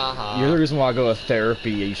 Ha ha. You're the reason why I go to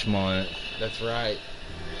therapy each month. That's right.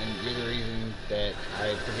 And you're the reason that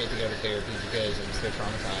I forget to go to therapy because I'm so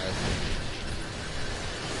traumatized.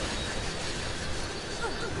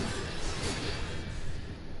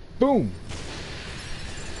 Boom!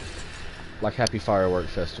 Like Happy Firework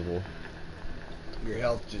Festival. Your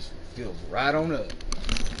health just feels right on up.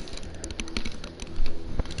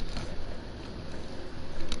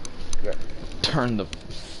 Turn the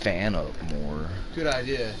fan up more. Good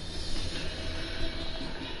idea.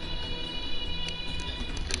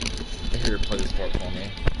 Here, play this part for me.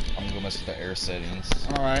 I'm gonna mess with the air settings.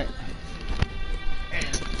 Alright. And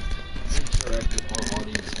interact with our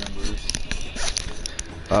audience members.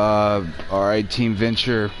 Alright, Team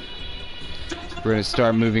Venture. We're gonna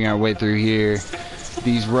start moving our way through here.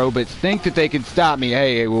 These robots think that they can stop me.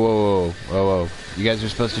 Hey, whoa. You guys are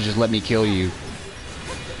supposed to just let me kill you.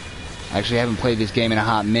 I actually haven't played this game in a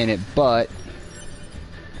hot minute, but...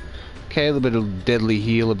 Okay, a little bit of deadly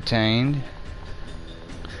heal obtained.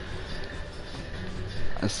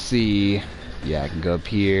 Let's see. Yeah, I can go up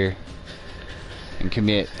here and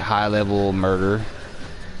commit high-level murder.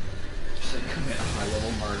 Commit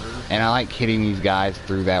high-level murder. And I like hitting these guys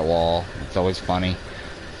through that wall. It's always funny.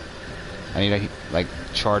 I need to, like,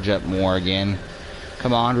 charge up more again.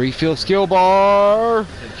 Come on, refill skill bar!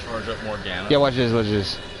 And charge up more gamma. Yeah, watch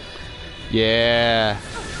this. Yeah.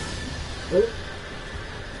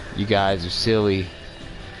 You guys are silly.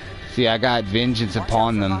 See, I got vengeance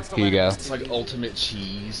upon them. Here you go. It's like ultimate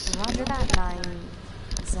cheese. Roger that,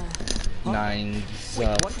 Nines. Wait,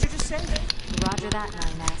 what did you just say? Roger that,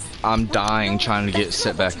 9S. I'm dying trying to get That's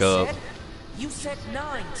set not what back you up. said. You said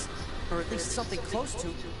 9s. Or at least something close to.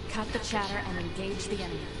 Cut the chatter and engage the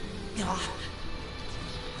enemy. Ah,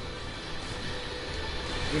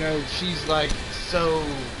 You know, she's like so...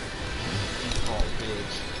 Oh,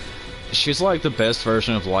 bitch. She's like the best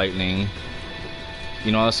version of Lightning.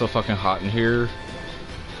 You know, it's so fucking hot in here.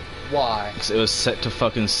 Why? 'Cause it was set to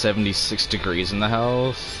fucking 76 degrees in the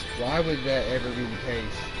house. Why would that ever be the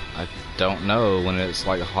case? I don't know when it's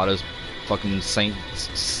like hot as fucking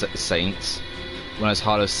saints. When it's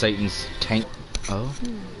hot as Satan's tank. Oh?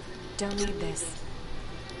 Don't need this.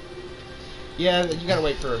 Yeah, you gotta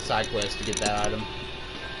wait for a side quest to get that item.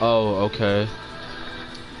 Oh, okay.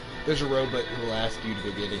 There's a robot who will ask you to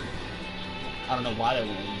go get it. I don't know why they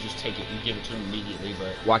won't just take it and give it to him immediately,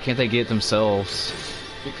 but... Why can't they get it themselves?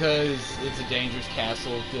 Because it's a dangerous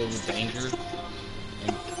castle filled with danger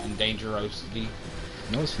and dangerosity.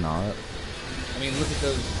 No, it's not. I mean, look at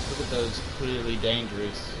those clearly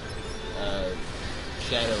dangerous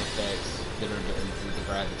shadow effects that are doing through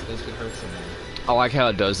the graphics. Those could hurt someone. I like how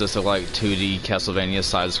it does this at like 2D Castlevania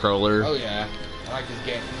side scroller. Oh yeah, I like this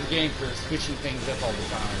game. It's a game for switching things up all the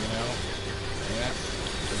time, you know. And that's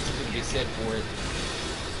something to be said for it.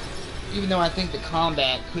 Even though I think the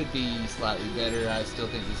combat could be slightly better, I still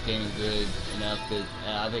think this game is good enough that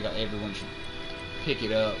I think everyone should pick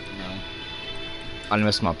it up, you know. I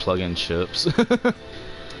miss my plug-in chips.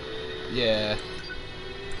 Yeah.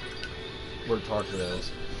 Worked hard for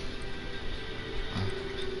those.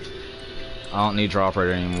 I don't need drop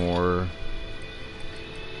rate anymore.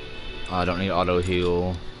 I don't need auto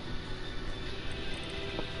heal.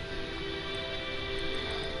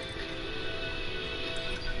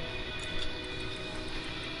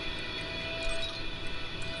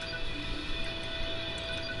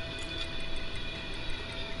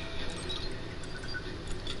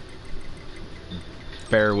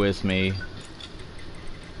 Bear with me.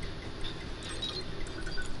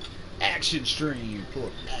 Action stream, full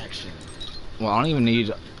of action. Well, I don't even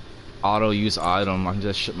need auto use item. I can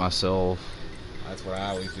just ship myself. That's what I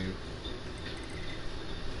always do.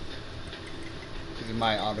 Because it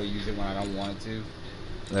might auto use it when I don't want it to.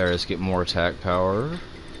 There, let's get more attack power.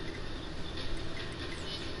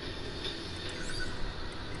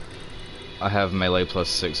 I have melee plus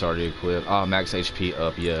 6 already equipped. Ah, max HP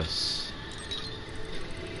up, yes.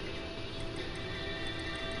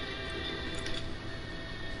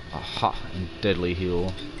 Aha, and deadly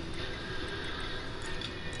heal.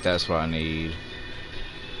 That's what I need.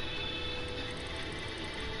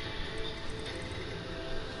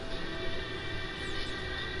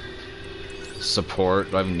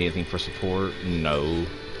 Support? Do I even need anything for support? No.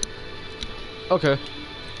 Okay.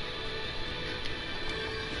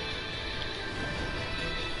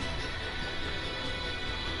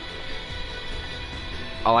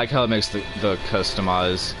 I like how it makes the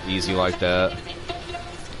customize easy like that.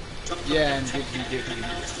 Yeah, and gives you different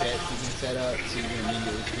sets you can set up, so you can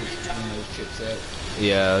immediately switch between those chipsets.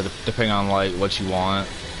 Yeah, depending on like what you want.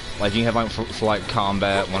 Like you can have like for like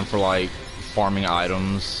combat, one for like farming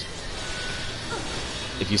items.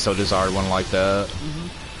 If you so desired one like that. Mm-hmm.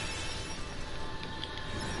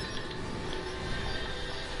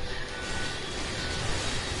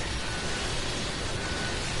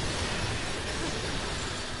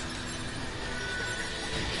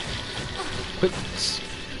 Quit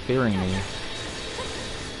spearing me.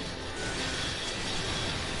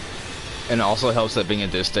 And it also helps that being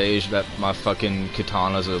at this stage that my fucking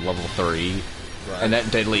katana's a level 3. Right. And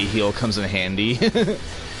that deadly heal comes in handy. Absolutely.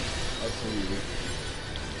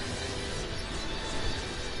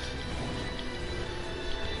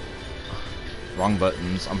 Wrong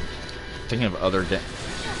buttons. I'm thinking of other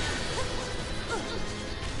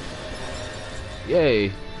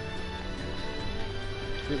Yay.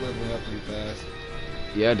 You're leveling up pretty fast.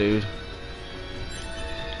 Yeah, dude.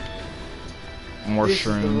 More This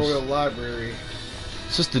shrooms. is the Royal Library.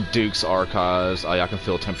 It's just the Duke's Archives. Oh, yeah, I can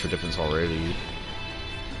feel temperature difference already.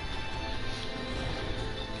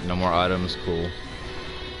 No more items. Cool.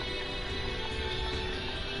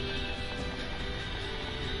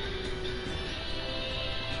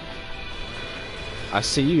 I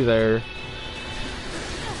see you there.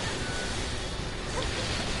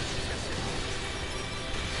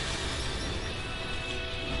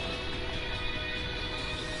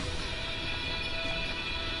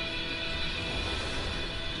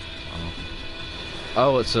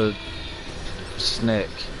 Oh, it's a snake.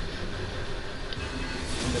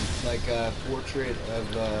 And the, like, portrait of,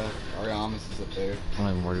 Ariamis is up there. I'm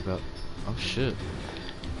not even worried about... Oh, shit.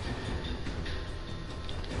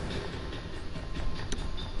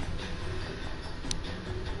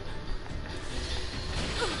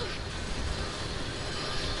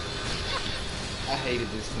 I hated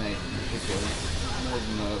this snake in particular, more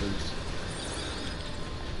than the others.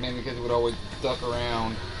 Mainly because it would always duck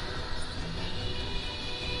around.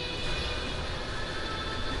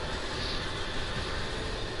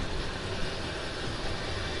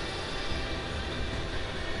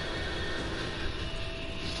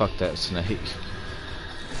 Fuck that snake.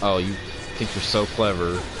 Oh, you think you're so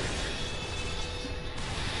clever.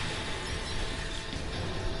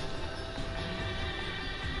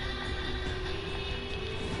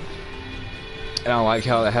 And I like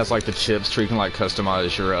how it has like the chips so you can like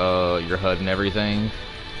customize your HUD and everything.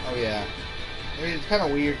 Oh yeah. I mean, it's kind of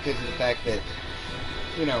weird because of the fact that,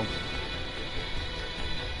 you know,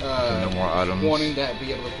 No more items. wanting to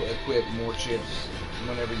be able to equip more chips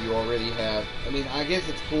whenever you already have. I mean, I guess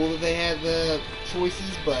it's cool that they have the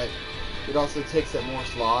choices, but it also takes up more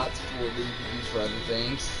slots for that you can use for other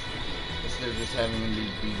things instead of just having them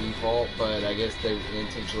be default. But I guess they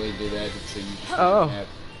intentionally did that so you can have.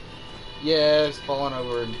 Yeah, it's falling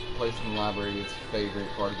over and placed in the library. It's a favorite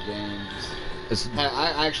part of the game.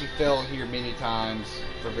 I actually fell here many times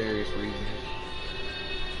for various reasons.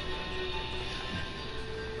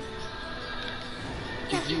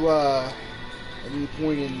 Did you, at any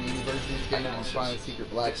point in the version of this game, did you find a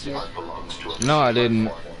secret blacksmith? No, I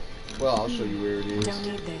didn't. Well, I'll show you where it is. Don't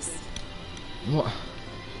need this. What?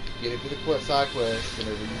 Get it for the side quest.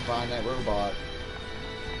 Whenever you find that robot,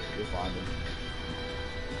 you'll find him.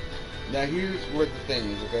 Now here's where the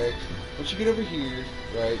thing is, okay? Once you get over here,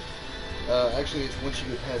 right? Actually, it's once you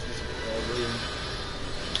get past this room.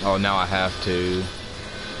 Oh, now I have to.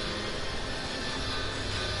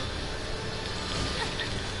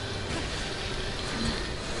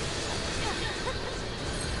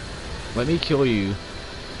 Let me kill you.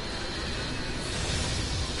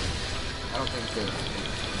 I don't think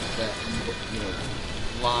that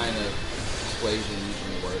line of equation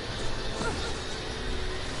usually works.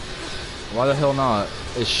 Why the hell not?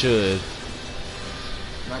 It should.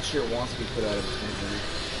 I'm not sure it wants to be put out of its misery.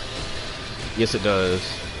 Yes, it does.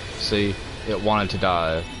 See, it wanted to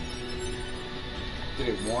die. Did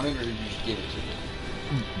it want it, or did you just give it to it?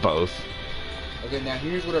 Both. Okay, now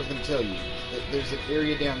here's what I was going to tell you. There's an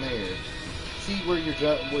area down there. See where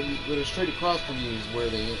where it's straight across from you is where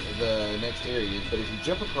the next area is. But if you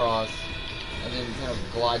jump across and then kind of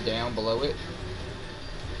glide down below it,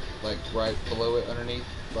 like right below it, underneath,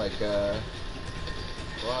 like right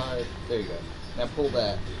there you go. Now pull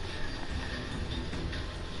that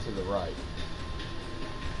to the right.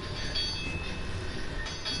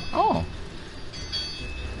 Oh.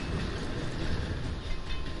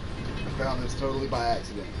 totally by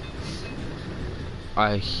accident.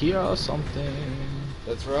 I hear something.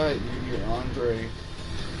 That's right, you hear Andre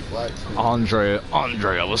Blacksmith. Andre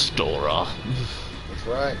Avastora. That's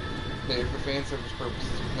right. Paid for fan service purposes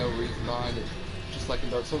with no reason behind it. Just like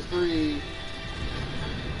in Dark Souls 3.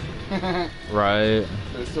 Right.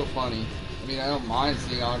 But it's still funny. I mean, I don't mind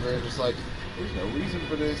seeing Andre. I'm just like, there's no reason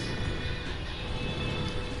for this.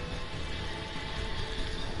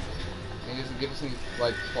 And he doesn't give us any,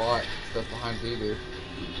 like, plot stuff behind it either.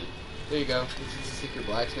 There you go. This is a secret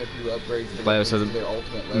blacksmith who upgrades things to their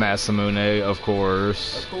ultimate level. Masamune, of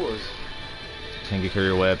course. Of course. Can get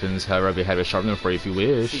your weapons, however, I'd be happy to sharpen them for you if you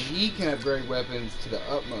wish. See, he can upgrade weapons to the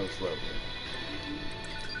utmost level.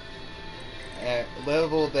 At a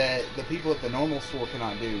level that the people at the normal store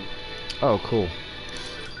cannot do. Oh, cool.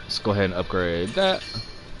 Let's go ahead and upgrade that.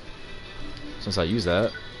 Since I use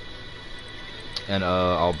that. And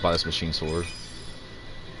I'll buy this machine sword.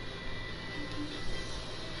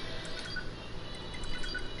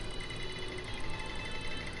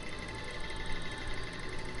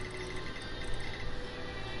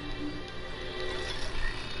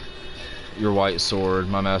 Your white sword,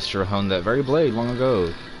 my master honed that very blade long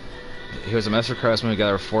ago. He was a master craftsman who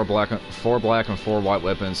gathered four black and 4 white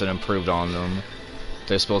weapons and improved on them.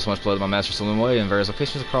 They spilled so much blood that my master sold them away in various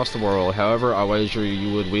locations across the world. However, I wager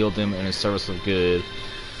you would wield them in his service of good.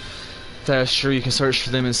 That is true, you can search for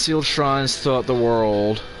them in sealed shrines throughout the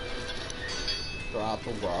world. Throughout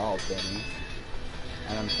the world, Benny.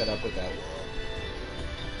 And I'm fed up with that world.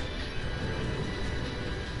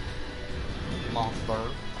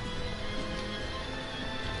 Monster.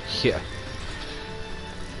 Yeah.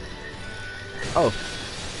 Oh.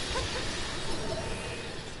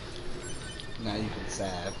 Now you can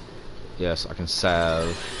salve. Yes, I can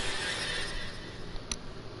salve.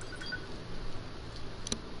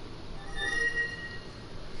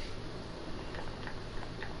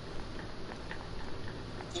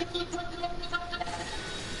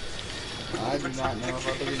 I do not know if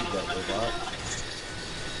I believe that robot.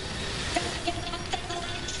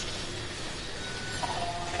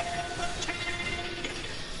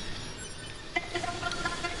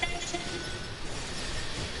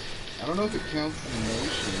 I don't know if it counts as a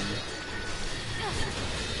nation.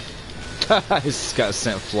 He just got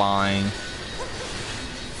sent flying. We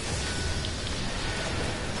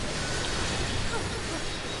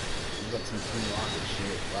got some Team Rocket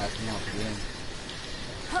shit blasting off again.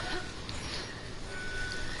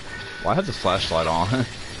 Well, I have the flashlight on. Did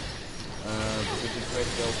you click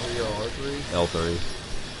L3 or R3? L3.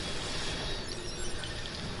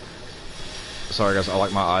 Sorry guys, I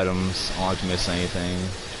like my items. I don't like to miss anything.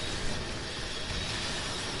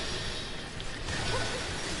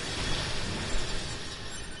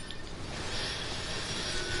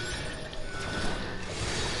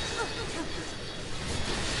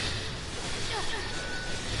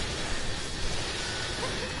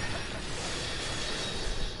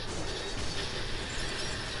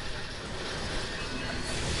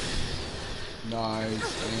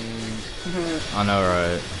 Nice aim. I know,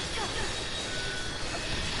 right?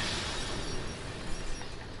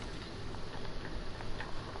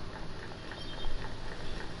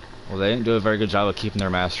 Well, they didn't do a very good job of keeping their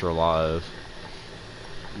master alive.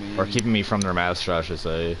 Or keeping me from their master, I should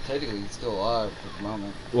say. Technically, he's still alive for the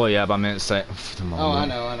moment. Well, yeah, but I meant say for the moment. Oh, I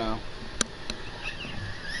know, I know.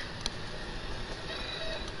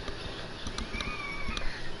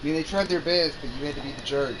 I mean, they tried their best, but you had to be the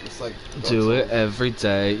jerk. It's like Do it every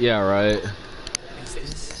day. Yeah, right. Is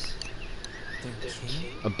this their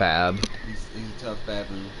king? A bab. He's a tough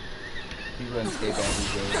babu. He runs skate babu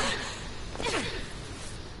good.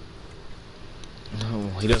 No,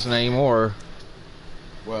 he doesn't anymore.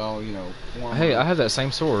 Well, you know. Hey, I have that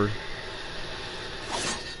same sword.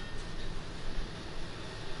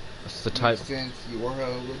 It's the type. Since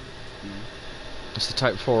Yorho would. It's the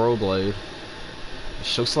Type 4 blade.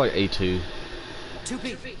 She looks like A2.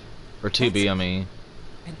 2B. Or 2B, I mean.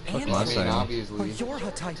 An What am I android. saying? A Obviously.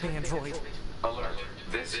 Yorha type android. Alert.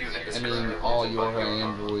 This unit is I mean, currently all orbiting by Yorha radar.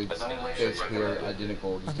 androids Annihilation basically are recommended.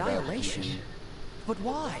 identical. Just about. Annihilation? But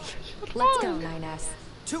why? Let's go, 9S.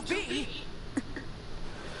 2B?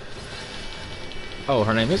 Oh,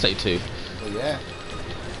 her name is A2. So yeah.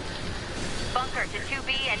 Bunker to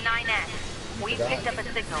 2B and 9S. We've picked up a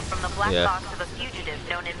signal from the black Yeah. box of a fugitive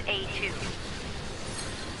known as A2.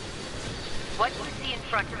 What you see in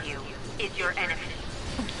front of you is your enemy.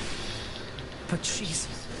 But she's...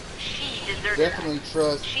 She deserted Definitely us.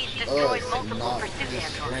 trust She's destroyed us, multiple not pursuit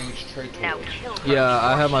this androids. strange traitor. Now kill her Yeah, I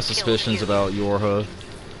before have my she kills suspicions you. about Yorha.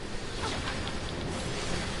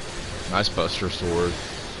 Nice buster sword.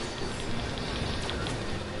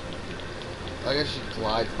 I guess she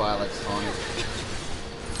glides by like Sonic.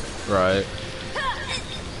 Right.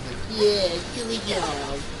 Yeah, silly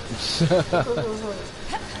dog.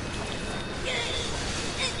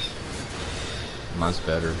 Mine's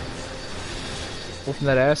better. Whooping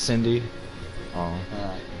that ass, Cindy. Oh.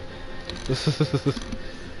 Alright.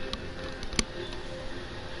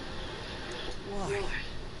 Why?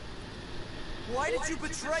 Why did you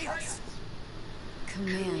betray us?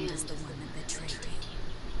 Command is the one that betrayed you.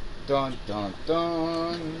 Dun dun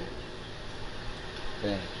dun.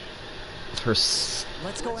 Bang. Her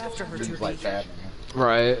Let's go after her, Moves 2B. like Batman.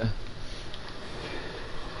 right.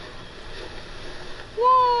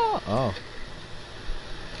 Whoa. Oh.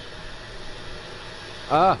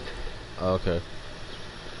 Ah. Okay.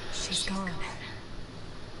 She's gone.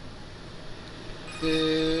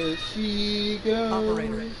 There she goes.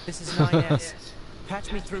 Operator, this is 9S.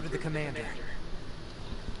 Patch me through to the commander.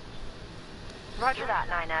 Roger that,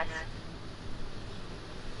 9S.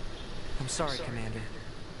 I'm sorry, Commander.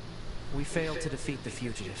 We failed to defeat the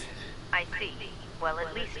fugitive. I see. Well,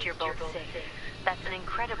 at least you're both safe. That's an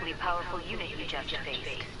incredibly powerful unit you just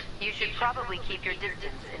faced. You should probably keep your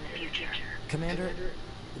distance in the future. Commander,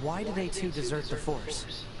 why did A2 desert the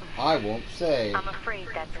Force? I won't say. I'm afraid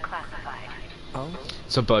that's classified. Oh?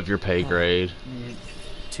 It's above your pay grade.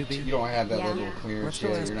 2B? You don't have that Yeah. level of clearance Let's go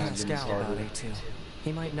yet. ask You're not getting Pascal about started. A2.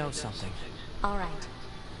 He might know something. All right.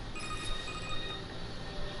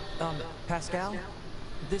 Pascal?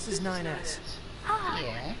 This is 9S. Ah,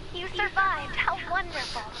 Yeah? you survived. How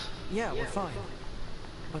wonderful. Yeah, we're fine.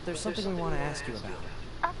 But there's something we want to ask you about.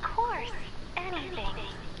 Of course. Anything.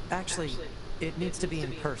 Actually, it needs to be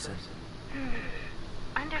in person.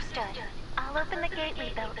 Understood. I'll open the gate we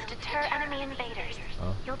built to deter enemy invaders.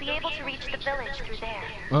 Oh. You'll be able to reach the village through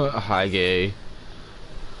there. Hi, gay.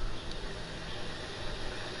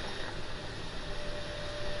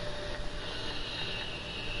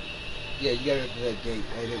 Yeah, you gotta go through that gate.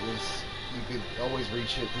 And it was, you could always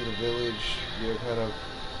reach it through the village. You're kind of,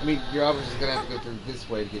 I mean, you're obviously gonna have to go through this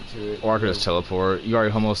way to get to it. Or I could just teleport. You are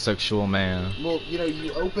a homosexual man. Well, you know,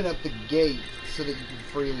 you open up the gate so that you can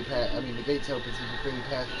freely pass. I mean, the gate's open so you can freely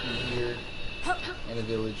pass through here and the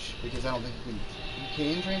village. Because I don't think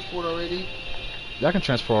you can transport already. Yeah, I can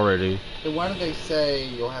transport already. Then why do they say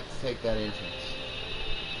you'll have to take that entrance?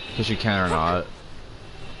 Because you can or not.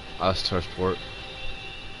 Us transport.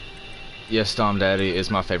 Yes, Dom Daddy is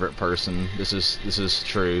my favorite person. This is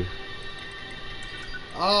true.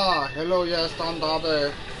 Ah, hello, yes, Don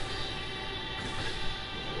Daddy.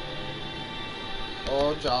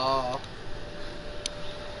 Oh, ja.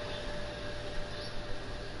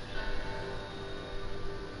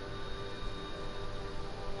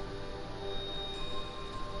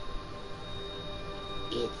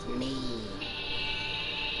 It's me.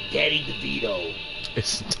 Daddy DeVito.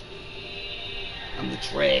 It's I'm the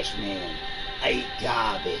trash man. I eat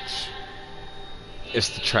garbage. it's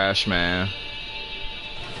the trash man.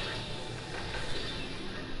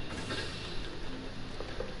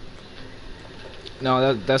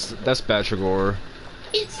 No, that's Batragor.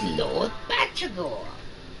 It's Lord Batragor.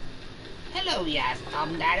 Hello, yes,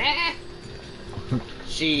 Tom Daddy.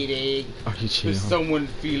 Cheating. Are you Is cheating? someone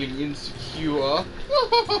feeling insecure?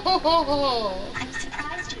 I'm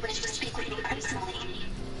surprised you wish to speak with me personally.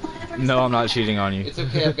 Whatever is No, I'm not happening- cheating on you. It's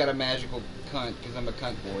okay, I've got a magical cunt, because I'm a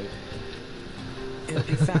cunt boy. It'll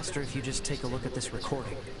be faster if you just take a look at this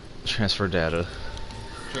recording. Transfer data.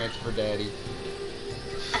 Transfer daddy.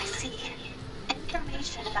 I see.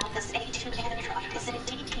 Information about this A2 android is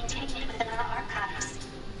indeed contained within our archives.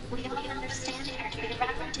 We only understand her to be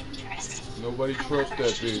rather dangerous. Nobody trusts However,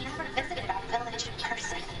 that she's bitch. never visited our village in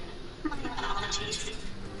person. My apologies.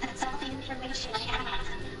 That's all the information I have.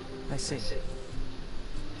 I see.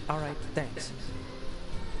 Alright, thanks.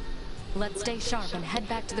 Let's stay sharp and head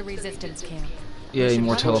back to the resistance camp. Yeah,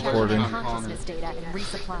 more Should probably check on teleporting. our consciousness data and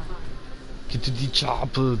resupply. Get to the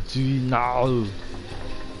chopper, do you know?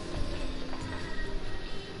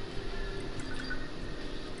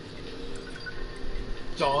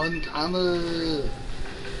 John Connor.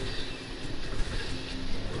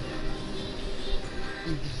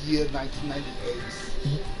 In the year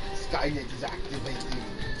 1998, Skynet is activated.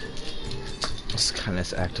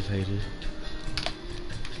 Skynet's activated.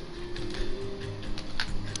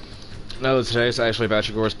 No, today's actually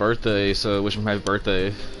Batragor's birthday, so wish him happy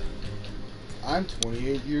birthday. I'm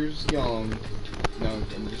 28 years young. No,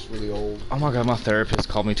 I'm just really old. Oh my god, my therapist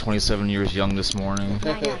called me 27 years young this morning.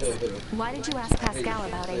 Now, yes. Why did you ask Pascal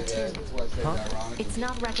about Yeah, A2? that's why I said Huh? it ironically. It's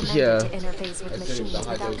not recommended Yeah. to interface with I said it was machines a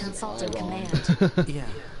high without dose of consulting iron. command. Yeah,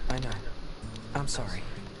 I know. I'm sorry.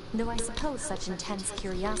 Though I suppose such intense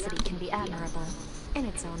curiosity can be admirable, in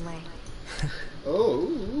its own way. Oh,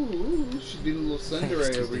 ooh, should be a little tsundere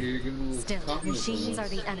Thanks, over Tuesday. here. Give a little Still, coffee machines are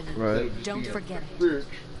the enemy. Right. Don't forget it. Bitch.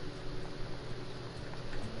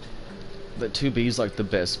 But 2B's like the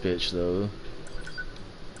best bitch though.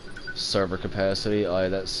 Server capacity, oh yeah,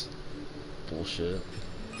 that's bullshit.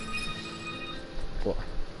 What?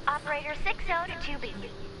 Operator 60 to 2B.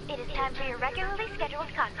 It is time for your regularly scheduled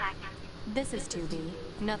contact. This is 2B.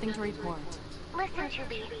 Nothing to report. Listen,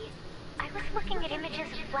 2B. I was looking at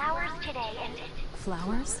images of flowers today, and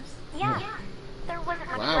Flowers? yeah, there wasn't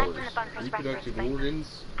much Flowers. left in the bunker's Reproductive reference, but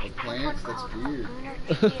organs I of found plants? one That's called weird. lunar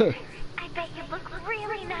sphere. I bet you'd look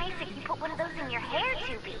really nice if you put one of those in your hair,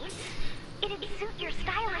 2B. It'd suit your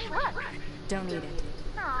stylish looks. Don't need it.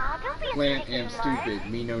 Aw, don't be a Plant stick am anymore.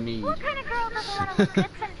 stupid. Me no need. What kind of girl doesn't want to look good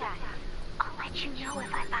sometimes? I'll let you know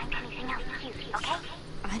if I find anything else cute, okay?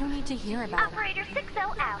 I don't need to hear about it. Operator 60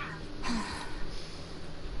 out.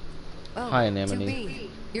 Oh, Hi, Anemone. 2B.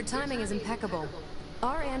 Your timing is impeccable.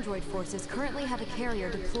 Our android forces currently have a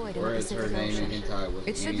carrier deployed in the Whereas her Pacific name in Ocean. hentai was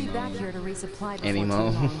It should be back Animo. here to resupply before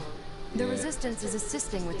Animo. too long. The Yeah. Resistance is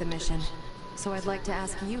assisting with the mission, so I'd like to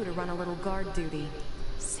ask you to run a little guard duty.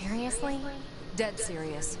 Seriously? Dead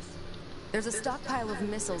serious. There's a stockpile of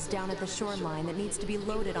missiles down at the shoreline that needs to be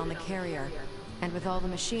loaded on the carrier. And with all the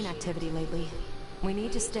machine activity lately, we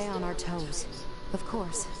need to stay on our toes. Of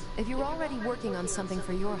course, if you're already working on something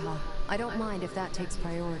for Yorha, I don't mind if that takes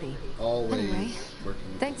priority. Always Anyway, working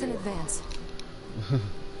with thanks in the advance.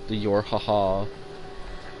 The your haha.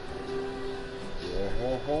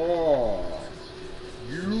 Oh,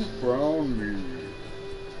 you found me.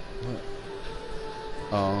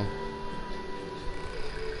 Oh.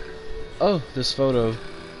 Oh, this photo.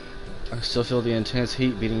 I still feel the intense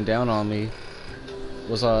heat beating down on me.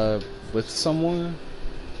 Was I with someone?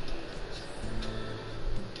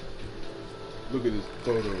 Look at this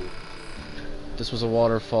photo. This was a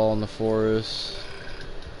waterfall in the forest.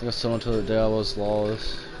 I think I still until the day I was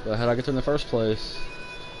lost. But how'd I get there in the first place?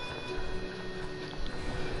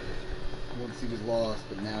 Once he was lost,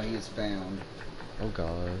 but now he is found. Oh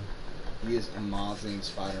god. He is amazing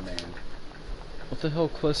Spider-Man. What the hell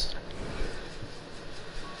quest?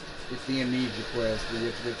 It's the amnesia quest. We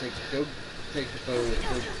have to go take the photos. Go take the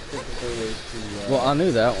photos to. Well, I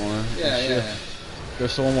knew that one. Yeah, Shit. yeah.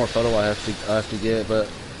 There's still one more photo I have to get, but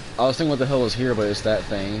I was thinking what the hell was here, but it's that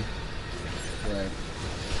thing. Right.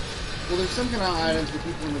 Well, there's some kind of items that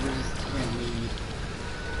people in the Resistance can't need,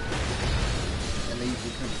 and they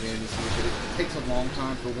usually come to the end. But it takes a long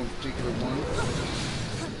time for one particular one.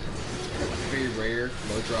 It's very rare,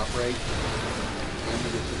 low drop rate. I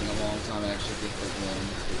remember it took me a long time to actually get that one.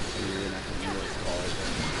 It was here, and I can't remember what it's called.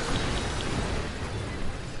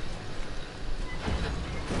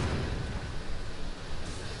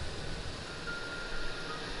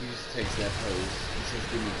 He just takes that pose. He says,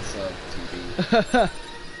 "Give me the sub, TV."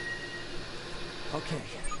 Okay,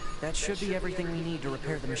 that should be everything we need to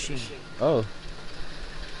repair the machine. Oh.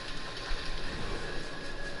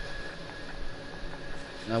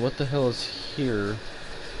 Now what the hell is here?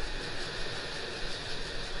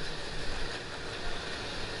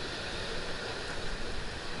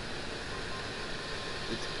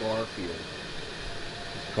 It's Garfield.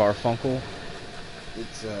 Garfunkel?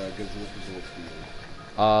 It's Gazorp Field.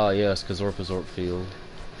 Ah, yes, Kazorpazorp Field.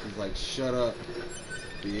 He's like, "Shut up,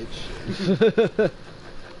 bitch."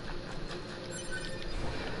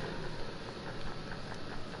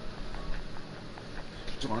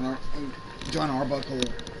 John Arbuckle,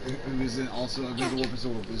 who is also a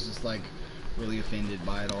Gazorp, is just like really offended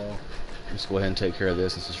by it all. Let's go ahead and take care of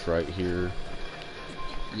this. This is right here.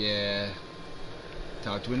 Yeah.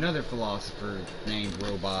 Talk to another philosopher named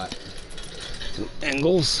Robot.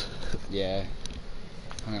 Angles. Yeah.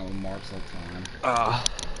 Hung out with Marks all the time.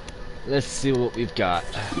 Let's see what we've got.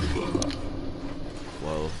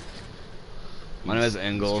 Whoa. My name is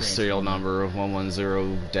Engels, serial number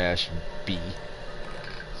 110-B.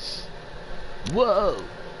 Whoa!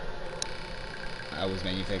 I was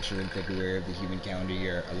manufactured in February of the human calendar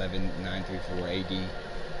year 11934 AD.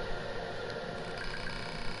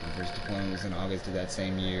 My first deployment was in August of that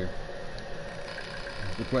same year.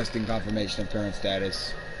 Requesting confirmation of current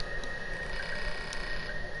status.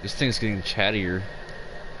 This thing's getting chattier.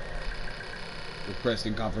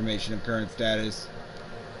 Requesting confirmation of current status.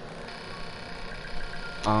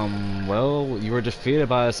 Well, you were defeated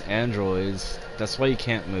by us androids. That's why you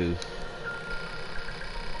can't move.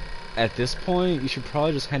 At this point, you should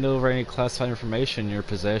probably just hand over any classified information in your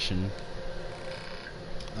possession.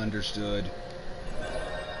 Understood.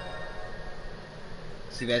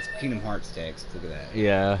 See, that's Kingdom Hearts text. Look at that.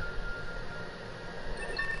 Yeah.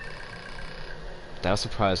 That was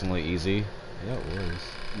surprisingly easy. Yeah, it was.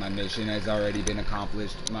 My mission has already been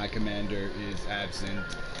accomplished. My commander is absent.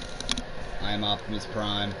 I am Optimus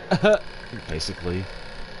Prime. Basically.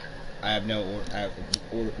 I have no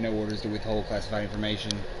orders to withhold classified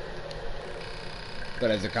information. But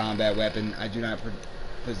as a combat weapon, I do not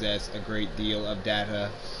possess a great deal of data.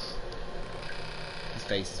 His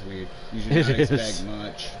face is weird. You should not expect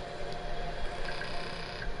much.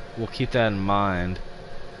 We'll keep that in mind.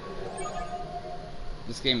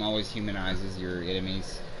 This game always humanizes your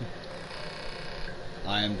enemies.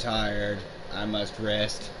 I am tired. I must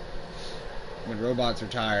rest. When robots are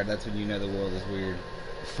tired, that's when you know the world is weird.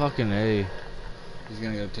 Fucking A. He's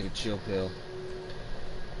gonna go take a chill pill.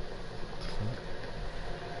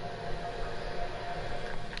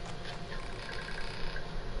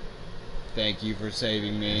 Thank you for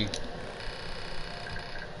saving me.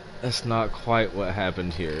 That's not quite what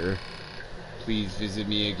happened here. Please visit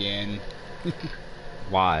me again.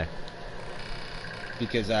 Why?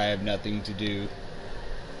 Because I have nothing to do.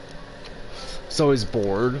 So he's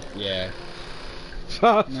bored? Yeah.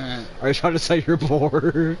 Are you trying to say you're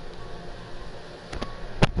bored?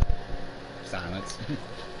 Silence.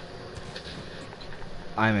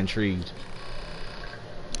 I'm intrigued.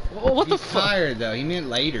 Oh, what He's the fuck? tired though. He meant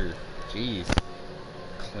later. Jeez.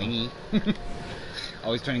 Clingy.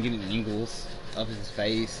 Always trying to get in angles up his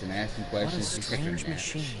face and asking What a questions. He's taking strange a nap.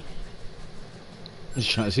 machine. He's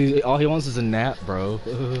trying to, all he wants is a nap, bro.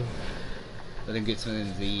 Let him get some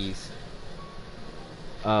of these.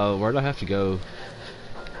 Where do I have to go?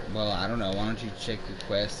 Well, I don't know. Why don't you check your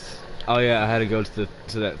quests? Oh yeah, I had to go to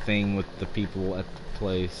that thing with the people at the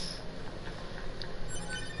place.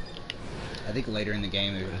 I think later in the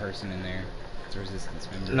game there's a person in there. It's a resistance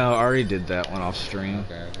member. No, I already did that one off stream.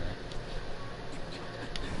 Okay.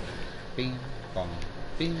 Bing bong,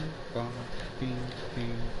 bing bong, bing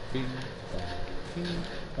bing bing bong, bing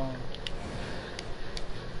bong.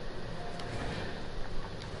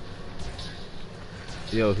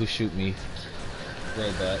 Yo, who shoot me?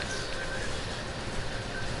 Robots.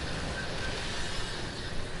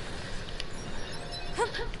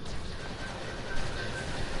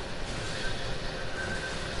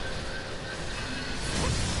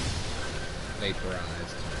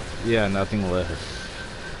 Vaporized. Yeah, nothing left.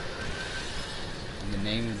 In the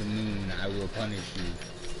name of the moon, I will punish you.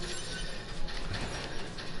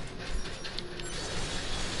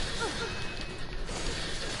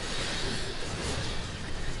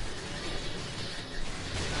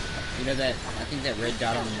 You know that, I think that red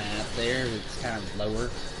dot on the map there, it's kind of lower,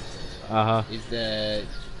 Uh-huh. is the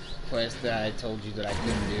quest that I told you that I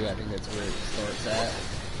couldn't do. I think that's where it starts at.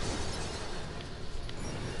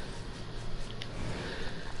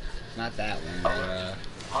 Not that one, but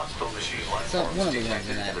Hostile machine life so forms one of the ones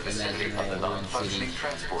detected in that vicinity of the general ruined city. non-functioning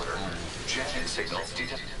transporter. Jamming signals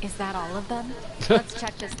detected. Is that all of them? Let's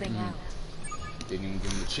check this thing out. Didn't even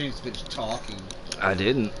give him a chance to finish talking. I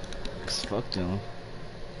didn't. 'Cause fuck them.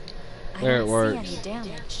 I There it don't works. see any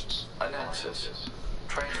damage. Analysis.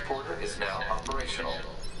 Transporter is now operational.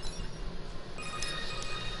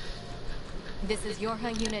 This is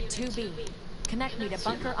Yorha Unit 2B. Connect me to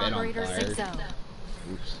Set your Bunker bed on Operator fire. 60.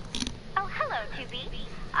 Oops. Oh, hello, 2B.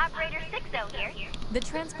 Operator 60 here. The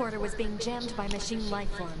transporter was being jammed by machine life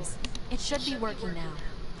forms. It should be working now.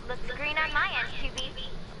 Looks green on my end, 2B.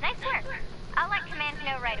 Nice work. I'll let Command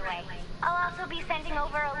know right away. I'll also be sending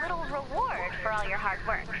over a little reward for all your hard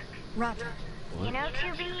work. Roger. You know,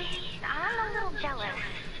 2B, I'm a little jealous.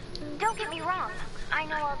 Don't get me wrong. I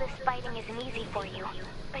know all this fighting isn't easy for you.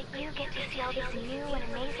 But you get to see all these new and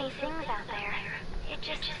amazing things out there. It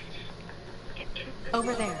just...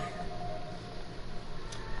 Over there.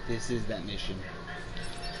 This is that mission.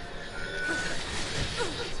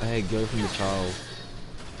 Hey, go from the child.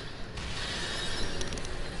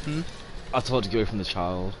 Hmm? I told you to go from the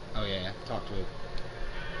child. Oh yeah, talk to it.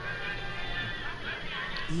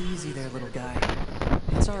 Easy there, little guy.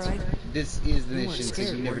 It's alright. This is the You weren't mission, so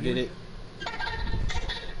scared, you never were did you? it.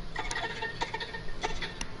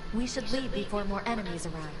 We should leave before more enemies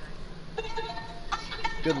arrive.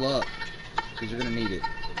 Good luck, because you're gonna need it.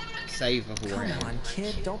 Save Come beforehand. on,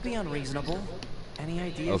 kid. Don't be unreasonable. Any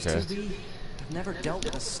ideas, Okay. 2B? I've never dealt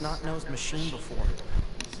with a snot-nosed machine before.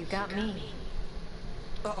 You got me.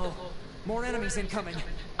 Uh-oh. More enemies incoming.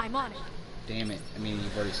 I'm on it. Damn it. I mean,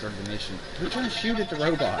 you've already started the mission. We're trying to shoot at the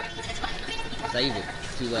robot. Save it.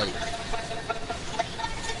 It's too late.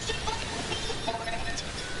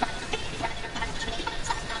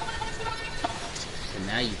 So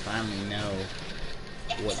now you finally know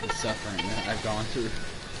what the suffering that I've gone through.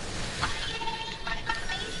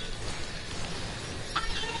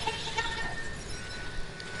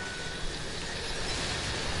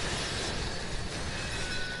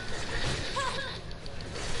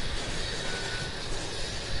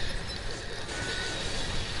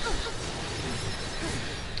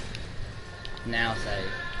 Now save.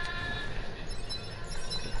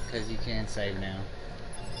 Because you can save now.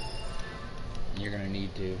 You're gonna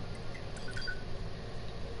need to.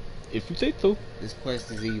 If you say so. This quest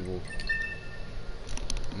is evil.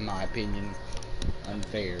 In my opinion.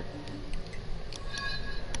 Unfair.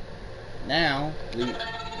 Now, we... Yeah.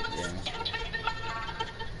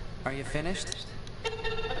 Are you finished?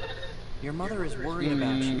 Your mother is worried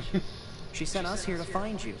about you. She sent us here to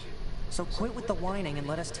find you. So quit with the whining and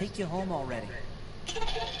let us take you home already.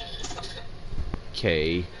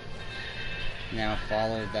 Okay. Now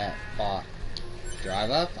follow that bot.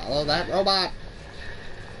 Drive up, follow that robot.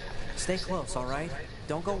 Stay close, alright?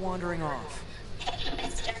 Don't go wandering off.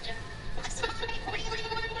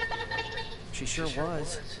 She sure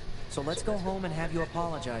was. So let's go home and have you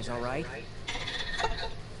apologize, alright?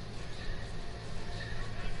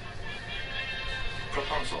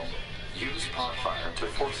 Proposal. Use pod fire to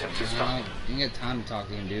force him to stop. You ain't got time to talk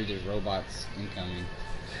to him, dude. There's robots incoming.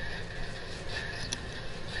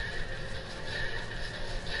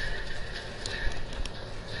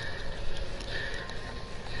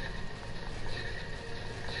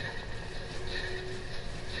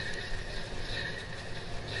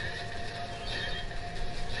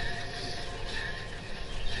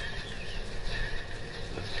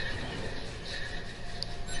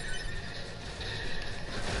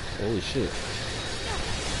 Holy shit.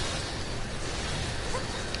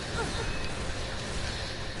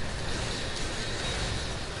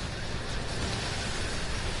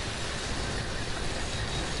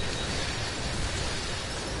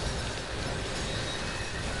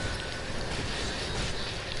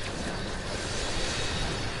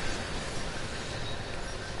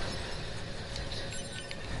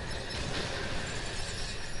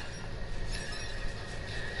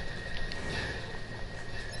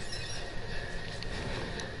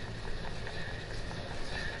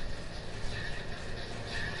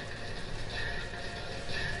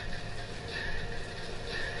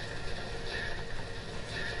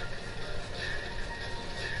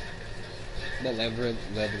 What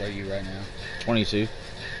level are you right now? 22.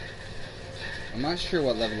 I'm not sure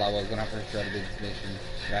what level I was when I first started this mission,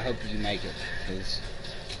 but I hope you make it, because...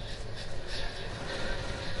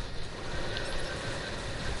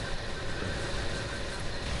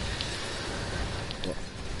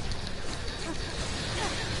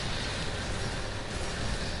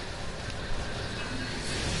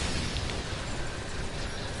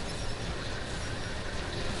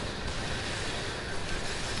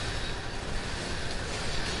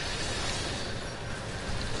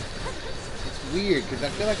 weird, because I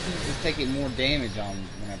feel like he was taking more damage on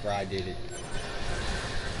whenever I did it.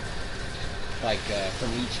 Like, from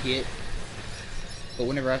each hit. But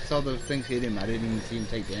whenever I saw those things hit him, I didn't even see him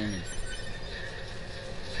take damage.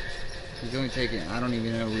 He's only taking, I don't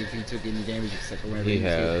even know if he took any damage except for whenever he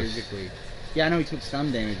was hit physically. Yeah, I know he took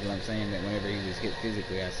some damage, but I'm saying that whenever he was hit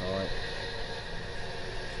physically, I saw it.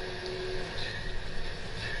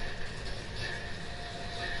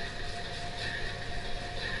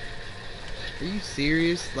 Are you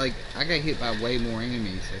serious? Like, I got hit by way more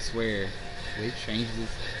enemies, I swear. They've changed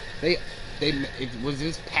this. Was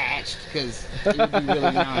this patched? Because it would be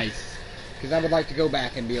really nice. Because I would like to go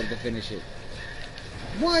back and be able to finish it.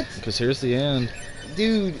 What? Because here's the end.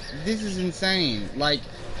 Dude, this is insane. Like,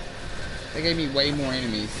 they gave me way more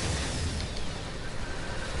enemies.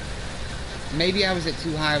 Maybe I was at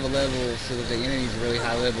too high of a level so that the enemies were really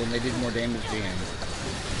high level and they did more damage to him.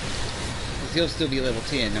 He'll still be level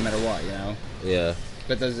 10 no matter what, you know? Yeah.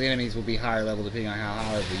 But those enemies will be higher level depending on how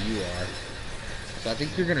high level you are. So I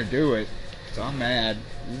think you're gonna do it. So I'm mad.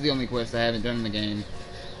 This is the only quest I haven't done in the game.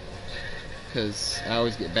 Because I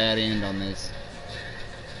always get bad end on this.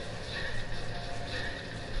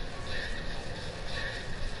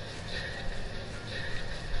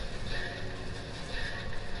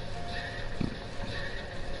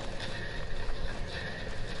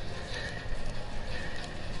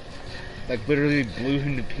 Like, literally blew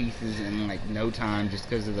him to pieces in, like, no time just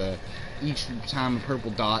because of each time a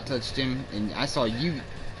purple dot touched him. And I saw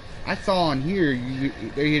on here,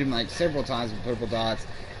 they hit him, like, several times with purple dots.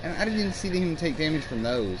 And I didn't even see him take damage from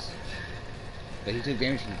those. But he took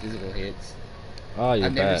damage from physical hits. Oh, you're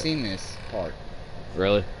I've never back. seen this part.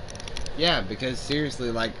 Really? Yeah, because seriously,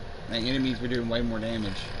 like enemies were doing way more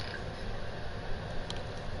damage.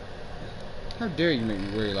 How dare you make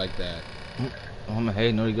me worry like that? Oh my,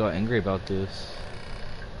 hey, nobody got angry about this.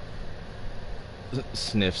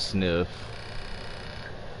 Sniff, sniff.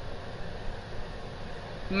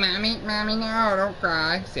 Mommy, no, don't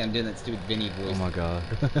cry. See, I'm doing that stupid Vinny voice. Oh my god.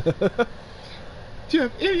 Do you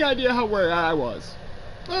have any idea how worried I was?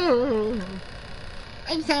 Oh,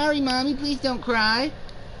 I'm sorry, Mommy. Please don't cry.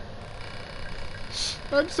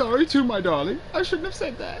 I'm sorry too, my darling. I shouldn't have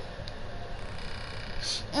said that.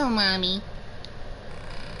 Oh, Mommy.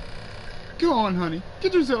 Go on, honey.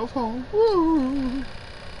 Get yourself home. Woo.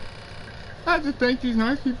 I have to thank these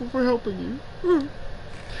nice people for helping you. Woo.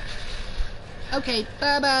 Okay,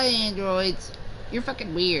 bye-bye, androids. You're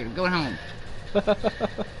fucking weird. I'm going home.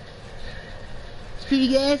 Speedy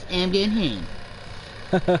gas, I'm getting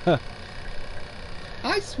home.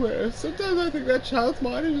 I swear, sometimes I think that child's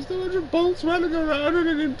mind is just a bunch of bolts running around in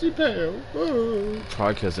an empty pail. Oh.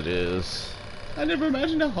 Probably because it is. I never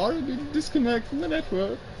imagined how hard it would be to disconnect from the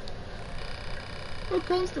network. We're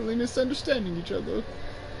constantly misunderstanding each other.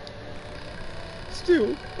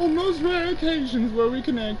 Still, on those rare occasions where we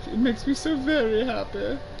connect, it makes me so very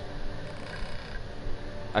happy.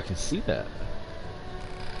 I can see that.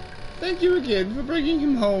 Thank you again for bringing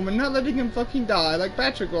him home and not letting him fucking die like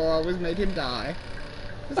Patrick always made him die.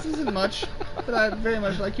 This isn't much, but I'd very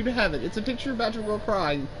much like you to have it. It's a picture of Patrick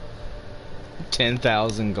crying.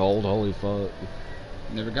 10,000 gold, holy fuck.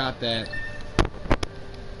 Never got that.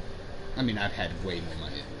 I mean, I've had way more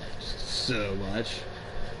money than that. Just so much.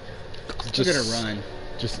 Just look at her run.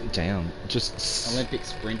 Just, damn. Just... Olympic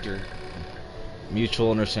sprinter.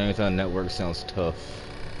 Mutual understanding without a network sounds tough.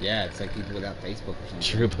 Yeah, it's like people without Facebook or something.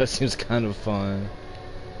 True, but it seems kind of fun.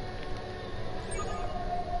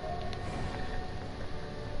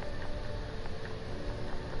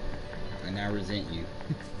 I now resent you.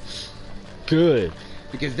 Good.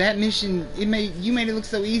 Because that mission, you made it look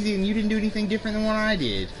so easy and you didn't do anything different than what I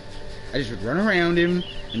did. I just would run around him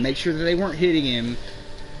and make sure that they weren't hitting him,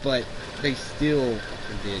 but they still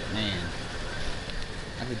did. Man,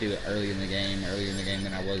 I could do it earlier in the game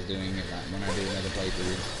than I was doing it when I do another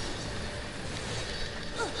playthrough.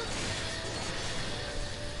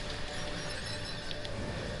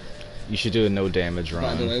 You should do a no damage run.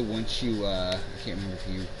 By the way, once you, I can't remember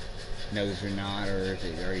if you know this or not, or if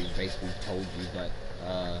it already basically told you, but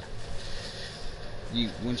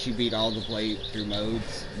once you beat all the playthrough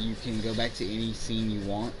modes, you can go back to any scene you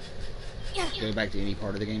want. Go back to any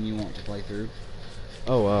part of the game you want to play through.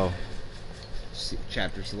 Oh wow.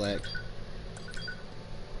 Chapter select.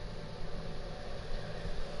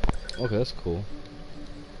 Okay, that's cool.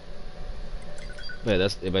 Yeah,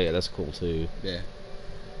 that's cool too. Yeah.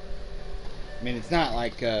 I mean, it's not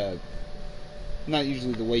like not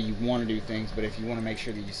usually the way you want to do things, but if you want to make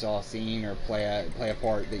sure that you saw a scene or play a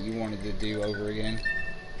part that you wanted to do over again,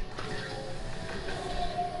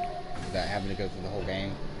 without having to go through the whole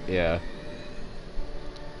game. Yeah.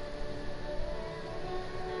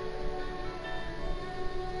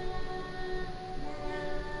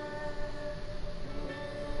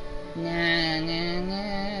 Nah, nah,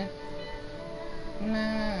 nah.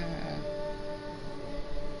 Nah.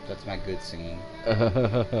 That's my good singing.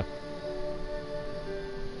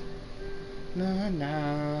 Nah,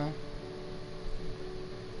 nah.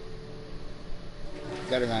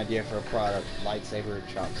 Got an idea for a product: lightsaber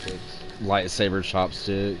chopsticks. Lightsaber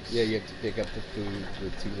chopsticks. Yeah, you have to pick up the food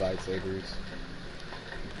with 2 lightsabers.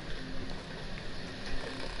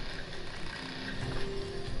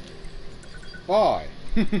 Why?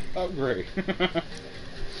 Upgrade.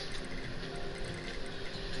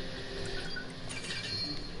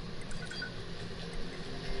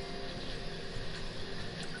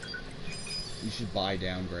 You should buy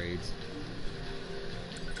downgrades.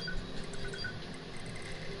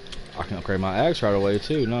 I can upgrade my axe right away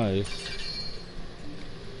too. Nice.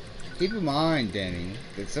 Keep in mind, Danny,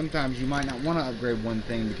 that sometimes you might not want to upgrade one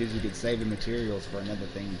thing because you could save the materials for another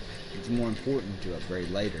thing that's more important to upgrade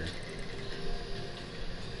later.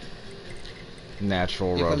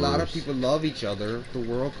 Natural If rubbers. a lot of people love each other, the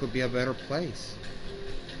world could be a better place.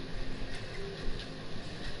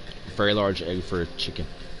 Very large egg for chicken.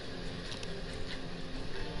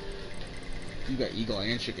 You got eagle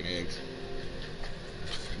and chicken eggs.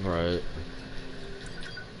 Right.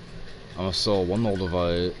 I'm gonna sell one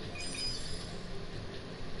moldavite.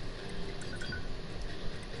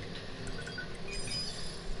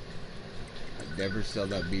 I'd never sell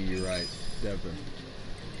that beat, you're right. Never.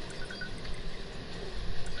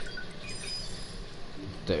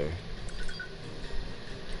 There.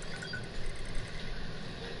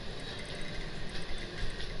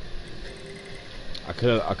 I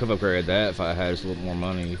could have upgraded that if I had just a little more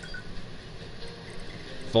money.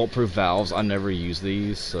 Fault-proof valves. I never use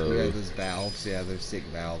these, so. Yeah, those valves. Yeah, they're sick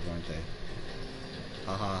valves, aren't they?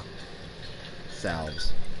 Haha.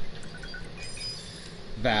 Salves.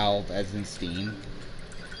 Valve, as in steam.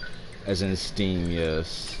 As in Steam,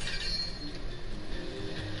 yes.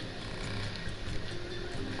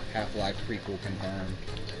 Half-Life prequel confirmed.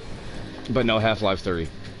 But no Half-Life 3.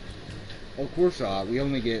 Of course not. We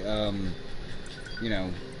only get, you know,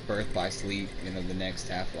 Birth by Sleep, you know, the next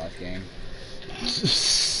Half-Life game.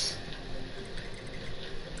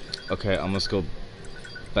 Okay, I must go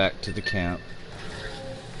back to the camp.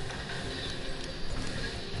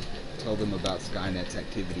 Tell them about Skynet's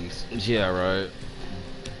activities. Yeah, right.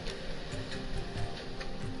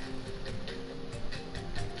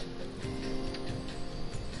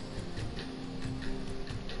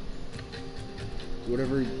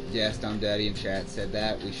 Whatever Yes, I'm Daddy in chat said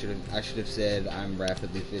that, I should have said I'm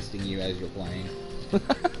rapidly fisting you as you're playing.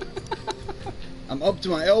 I'm up to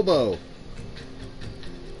my elbow.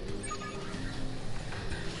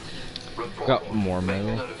 Got more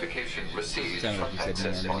mail. Notification received Sounded like from you said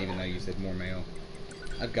access Mormon, even though you said more mail.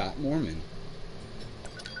 I've got Mormon.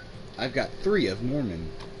 I've got 3 of Mormon.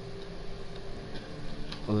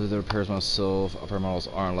 Although the repairs myself, operator models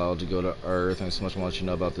aren't allowed to go to Earth. Thanks so much. I want you to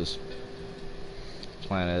know about this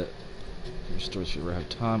planet. Your stories should ever have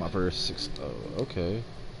time. Operator 6. Oh, okay.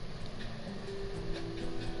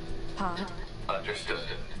 Pod, Understood.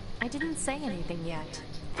 I didn't say anything yet.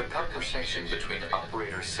 The conversation between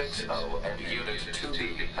Operator 6-0 and Unit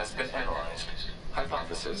 2B has been analyzed.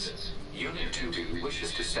 Hypothesis. Unit 2B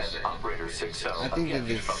wishes to send Operator 6-0 I think a that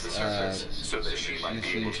gift from the surface so that she might be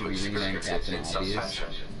machine able should to be renamed experience it Captain in some Obvious. fashion.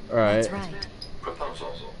 Alright. That's right.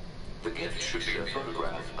 Proposal. The gift should be a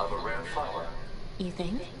photograph of a rare flower. You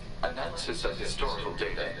think? Analysis of historical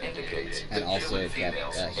data indicates And that also killing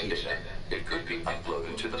females in he- data. It could be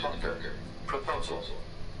uploaded to the bunker. Proposal.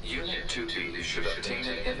 Unit 2B should obtain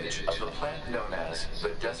an image of the plant known as the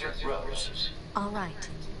Desert Rose. All right.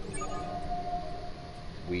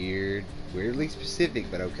 Weirdly specific,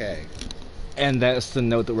 but okay. And that's the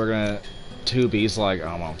note that we're gonna. 2B's like,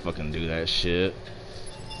 I'm gonna fucking do that shit.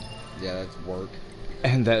 Yeah, that's work.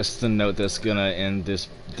 And that's the note that's gonna end this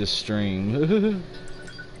stream.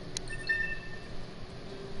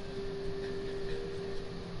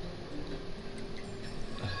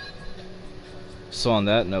 So on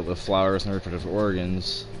that note, with flowers and reproductive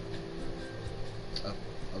organs Of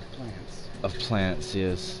plants. of plants,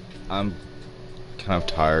 yes, I'm kind of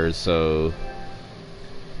tired. So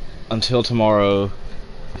until tomorrow,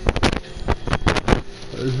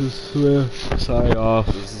 this is Swift signing off.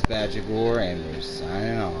 This is Badgegore, and we're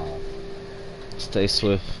signing off. Stay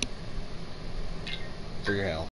swift. For your health.